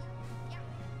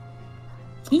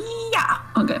 Yeah.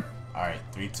 Okay. Alright,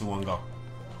 3, 2, 1, go.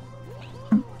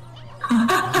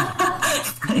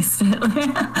 Placed it.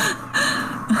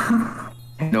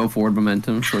 No forward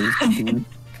momentum, so just continue.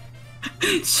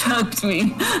 Chucked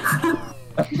me.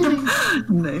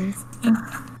 Nice.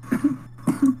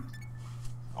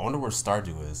 I wonder where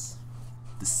Stardew is.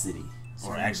 The city.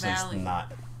 Or actually, Valley. it's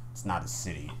not. It's not a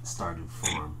city. It's Stardew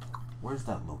Farm. Where's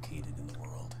that located in the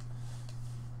world?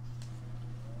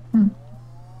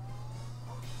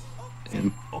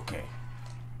 Damn. Okay.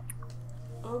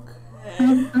 Okay.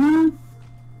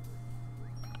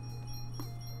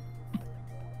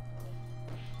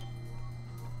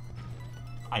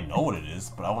 I know what it is,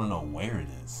 but I want to know where it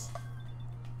is.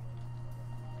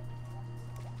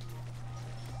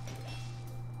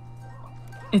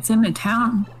 It's in the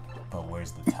town. But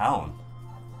where's the town?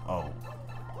 Oh.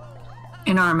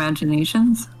 In our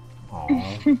imaginations. Oh.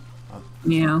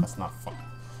 Yeah. That's not fun.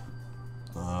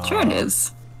 Sure it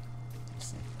is. Let's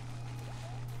see.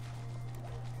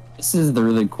 This is the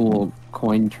really cool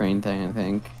coin train thing, I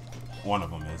think. One of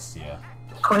them is, yeah.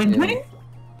 Coin Yeah. train?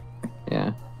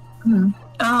 Yeah.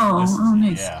 Oh, This is oh, it,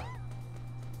 nice. Yeah.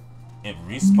 It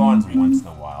respawns once in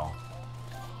a while.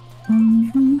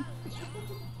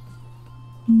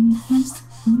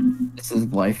 This is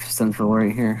Life Central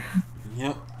right here.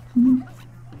 Yep.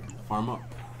 Farm up.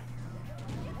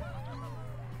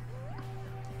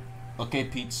 Okay,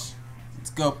 Peach. Let's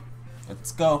go.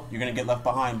 Let's go. You're gonna get left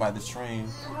behind by the train.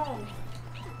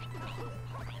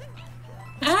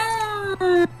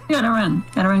 Ah, gotta run.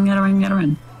 Gotta run, gotta run, gotta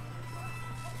run.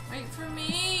 Wait for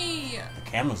me. The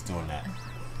camera's doing that.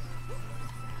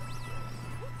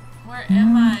 Where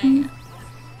am I?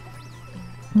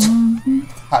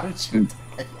 How did you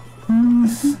die?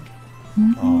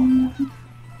 Oh,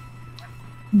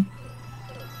 boy.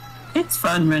 It's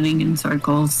fun running in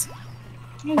circles.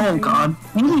 Oh god.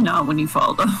 Maybe not when you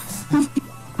fall though.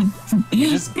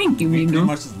 Just, Thank you, we pretty Mingo.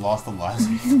 much just lost the lives.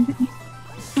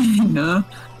 No.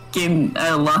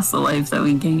 I lost the life that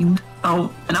we gained.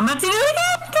 Oh, and I'm about to do it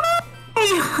again!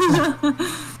 Come on!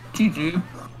 GG.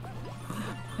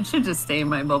 I should just stay in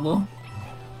my bubble.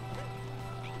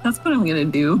 That's what I'm gonna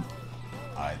do.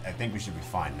 I think we should be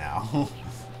fine now.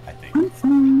 I think.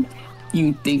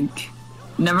 You think.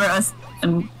 Never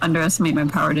underestimate my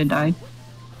power to die.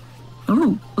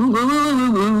 Ooh, ooh, ooh,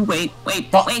 ooh, ooh, ooh. Wait.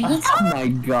 Oh my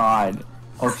god.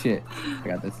 Oh shit. I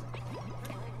got this.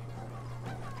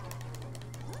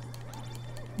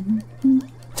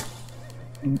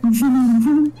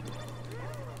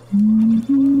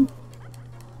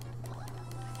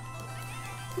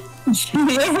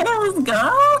 Yeah, let's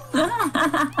go.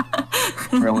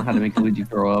 Learn how to make Luigi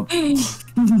throw up.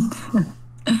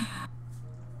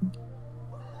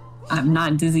 I'm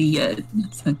not dizzy yet,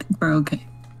 so we're okay.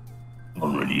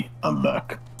 Already, I'm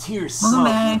back. Tier Welcome sub.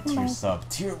 back. Tier sub.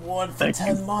 Tier 1 for Thank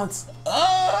 10 you. months.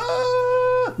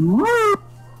 Ah! Woo.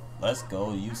 Let's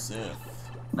go, Yusuf.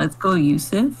 Let's go,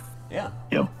 Yusuf. Yeah.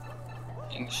 Yep.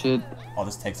 Shit. Oh,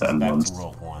 this takes us 10 back months. to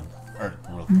World 1. Or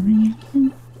World 3.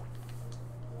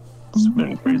 It's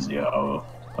been crazy how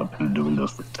I've been doing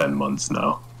this for 10 months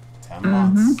now. 10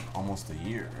 months. Almost a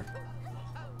year.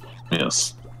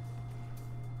 Yes.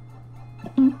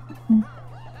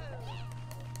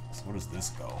 does this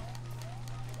go?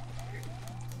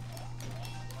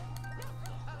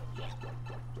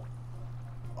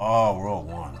 Oh, World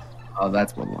 1. Oh,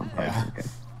 that's World 1. Yeah. Okay.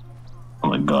 Oh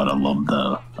my god, I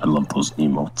love those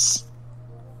emotes.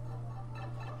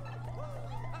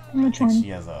 I Which think one? she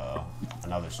has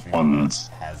another streamer Ones,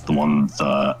 that has the ones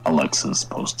Alexis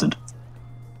posted.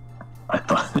 I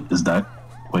thought, is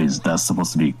that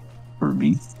supposed to be for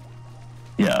me?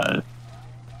 Yeah.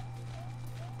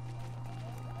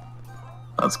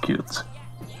 That's cute.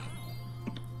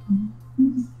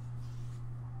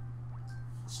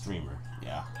 streamer.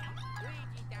 Yeah.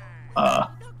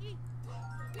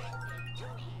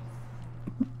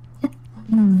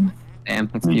 Damn,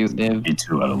 that's cute, Dave. Me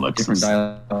too, out of Different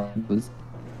Alexis. dialogues.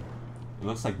 It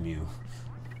looks like Mew.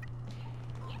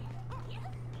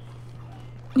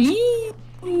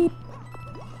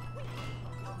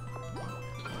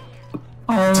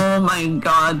 Oh my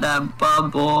god, that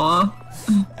bubble.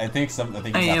 I think it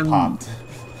got am- popped.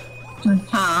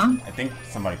 Huh? I think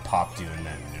somebody popped you and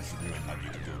then there's really nothing you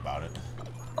can do about it.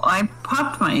 I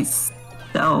popped myself.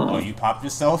 Oh, you popped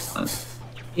yourself?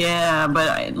 Yeah, but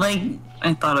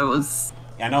I thought it was.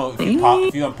 I know if you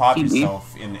unpop Maybe.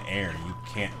 yourself in the air, you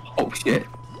can't. Oh shit.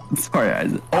 Sorry,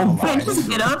 Isaac. I'm Oh, alive. Just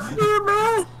get up here,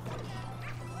 bro.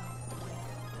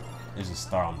 There's a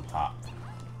star on the top.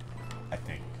 I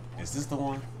think. Is this the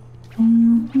one?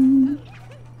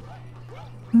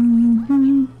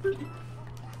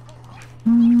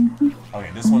 Okay,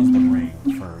 this one's the ring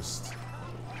first.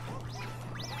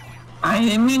 I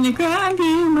didn't mean to grab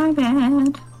you, my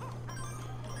bad.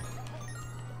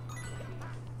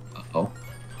 oh.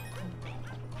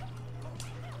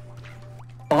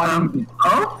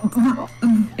 Oh,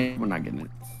 we're not getting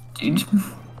it. Dude.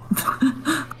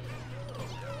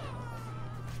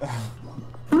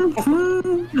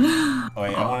 Oh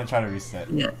wait, I want to try to reset.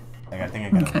 Yeah. Like, I think I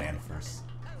gotta Okay. land first.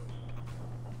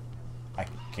 I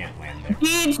can't land there.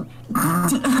 Dude.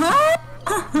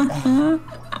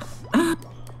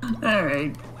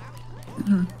 Alright.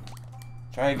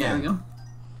 Try There we again. go.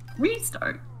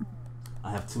 Restart.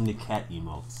 I have too many cat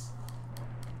emotes.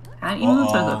 Cat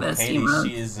emotes are the best Haley, emotes.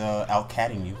 she is out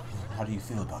catting you. How do you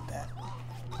feel about that?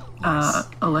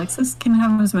 Alexis can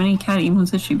have as many cat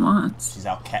emotes as she wants. She's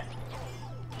out cat.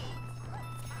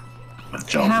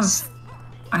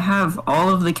 I have all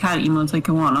of the cat emotes I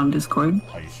can want on Discord.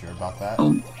 Are you sure about that?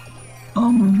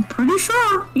 Oh, pretty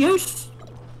sure. Yes.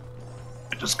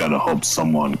 I just gotta hope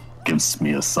someone gives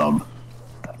me a sub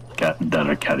that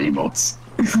are cat emotes.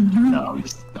 No,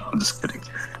 I'm just kidding.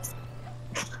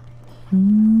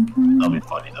 That'll be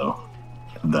funny though.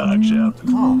 If that actually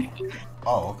happens.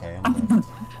 Oh, okay. I'm lived.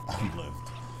 I'm lived.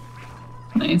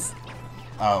 Nice.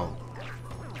 Oh.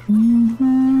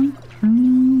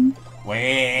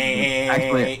 Wait.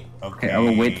 Actually, okay, I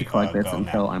will wait to collect this go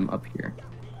until now. I'm up here.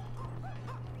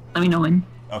 Let me know when.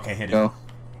 Okay, hit it. Go.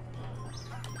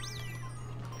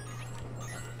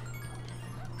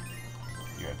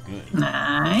 You're good.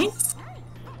 Nice.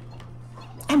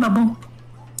 Hey, Bubble.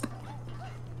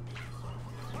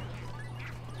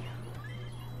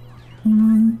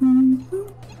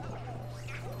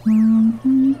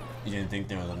 You didn't think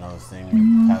there was another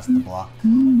thing past the block?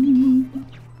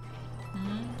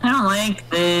 I don't like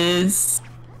this.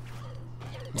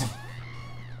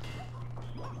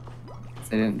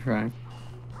 They didn't try.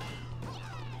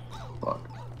 Fuck.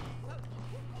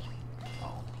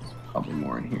 Probably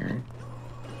more in here.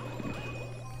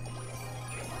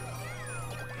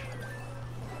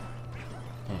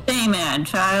 Stay mad,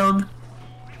 child.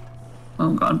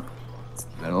 Oh god.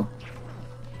 Middle.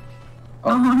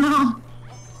 Oh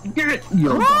no. Get it!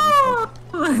 Yo, Oh,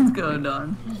 let's go,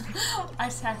 Don. I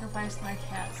sacrificed my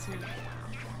cat suit.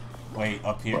 Wait,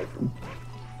 up here.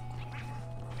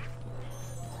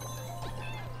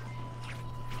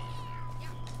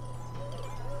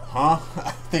 Huh?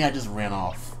 I think I just ran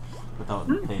off without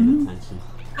paying attention.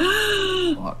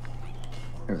 Fuck.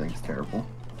 Everything's terrible.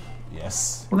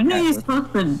 Yes. When are you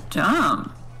supposed to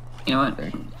jump? You know what?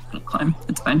 I'll climb.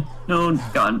 It's fine. No,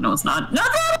 God, no, it's not. No,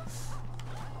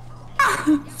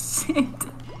 no! Shit.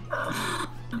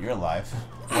 You're alive.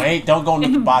 Wait, don't go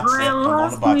in the box yet. Don't go in the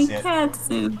lost box my yet. cat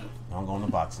suit. Don't go in the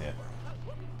box yet.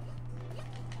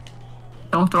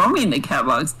 Don't throw me in the cat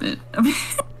box, but I mean,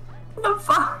 the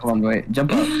fuck? Hold on, wait.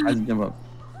 Jump up. Isaac, jump up.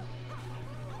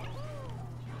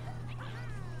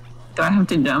 Do I have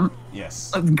to jump?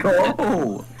 Yes. Let's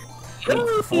go!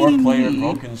 4-player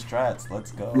broken strats.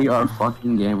 Let's go. We are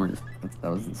fucking gamers.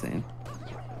 That was insane.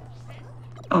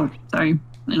 Oh, sorry.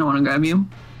 I don't want to grab you.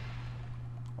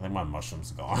 I think my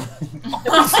mushroom's gone.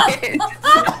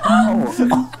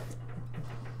 Oh!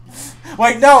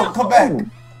 Wait, no! Come back!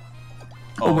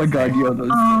 Oh my god, yo,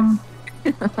 those.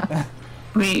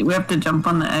 Wait, we have to jump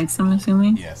on the eggs, I'm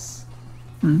assuming? Yes.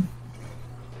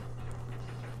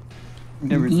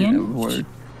 Never The seen that end? before.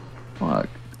 Fuck.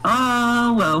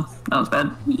 Oh, well, that was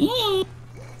bad. Yee.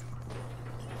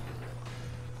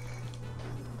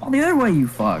 Oh, the other way, you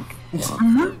fuck.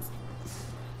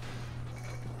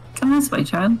 Come this way,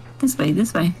 child. This way,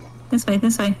 this way. This way,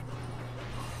 this way.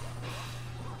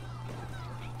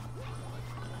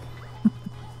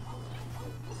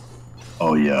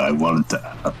 Oh yeah, I wanted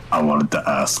to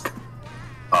ask,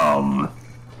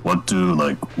 what do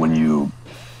like when you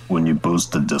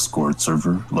boost the Discord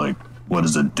server, like what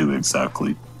does it do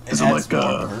exactly? Is it adds like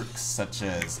more perks such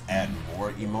as add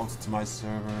more emotes to my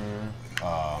server,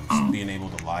 being able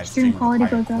to live stream with quality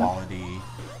higher goes up. quality.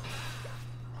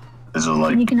 is it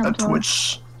like You can a upload.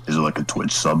 Twitch? Is it like a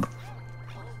Twitch sub?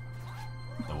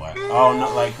 The what? Oh,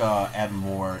 not like add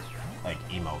more like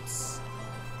emotes.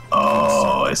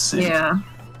 Oh, I see. Yeah.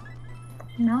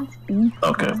 Now it's beef.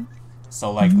 Okay. So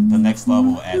like the next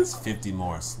level adds 50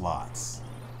 more slots.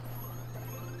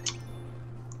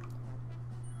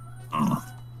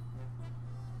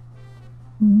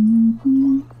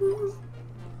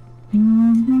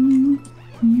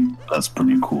 That's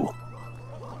pretty cool.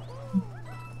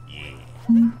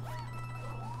 Yeah.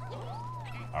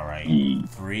 All right. Yeah.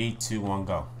 3, 2, 1,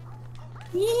 go.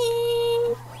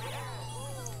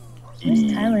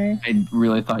 Where's Tyler? I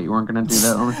really thought you weren't gonna do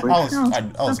that, honestly. I was Oh,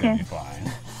 gonna okay. be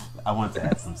fine. I wanted to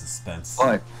add some suspense.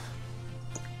 What?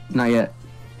 Not yet.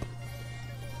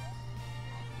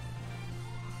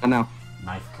 I know.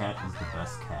 Knife cat is the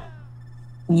best cat.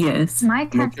 Yes. My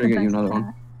cat's sure I the get you best another cat.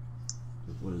 one.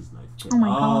 What is knife cat? Oh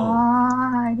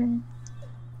my god.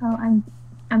 Oh,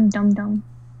 I'm dumb.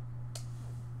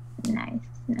 Nice.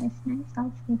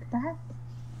 I'll take that.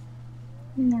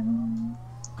 No.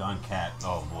 Gun cat.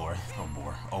 Oh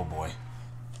boy.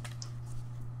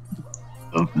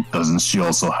 Doesn't she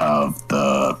also have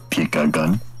the Pika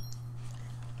gun?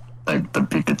 Like the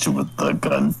Pikachu with the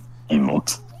gun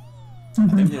emote? I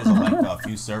think there's like a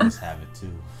few servers have it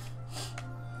too.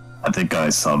 I think I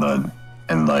saw that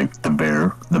in like the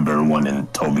bear one in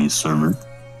Toby's server.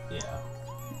 Yeah.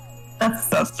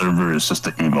 That server is just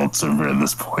an emote server at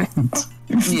this point.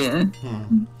 Yeah.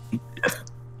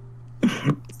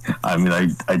 I mean,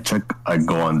 I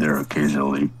go on there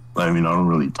occasionally. I mean, I don't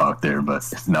really talk there, but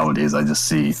nowadays I just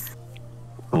see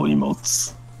cool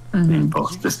emotes being You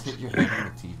posted. just hit your head on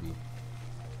the TV.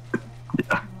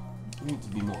 Yeah. You need to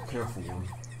be more careful.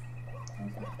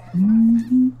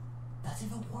 That's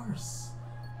even worse.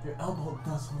 Your elbow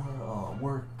does more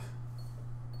work.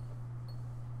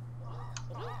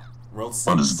 Road 6.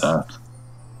 What is that?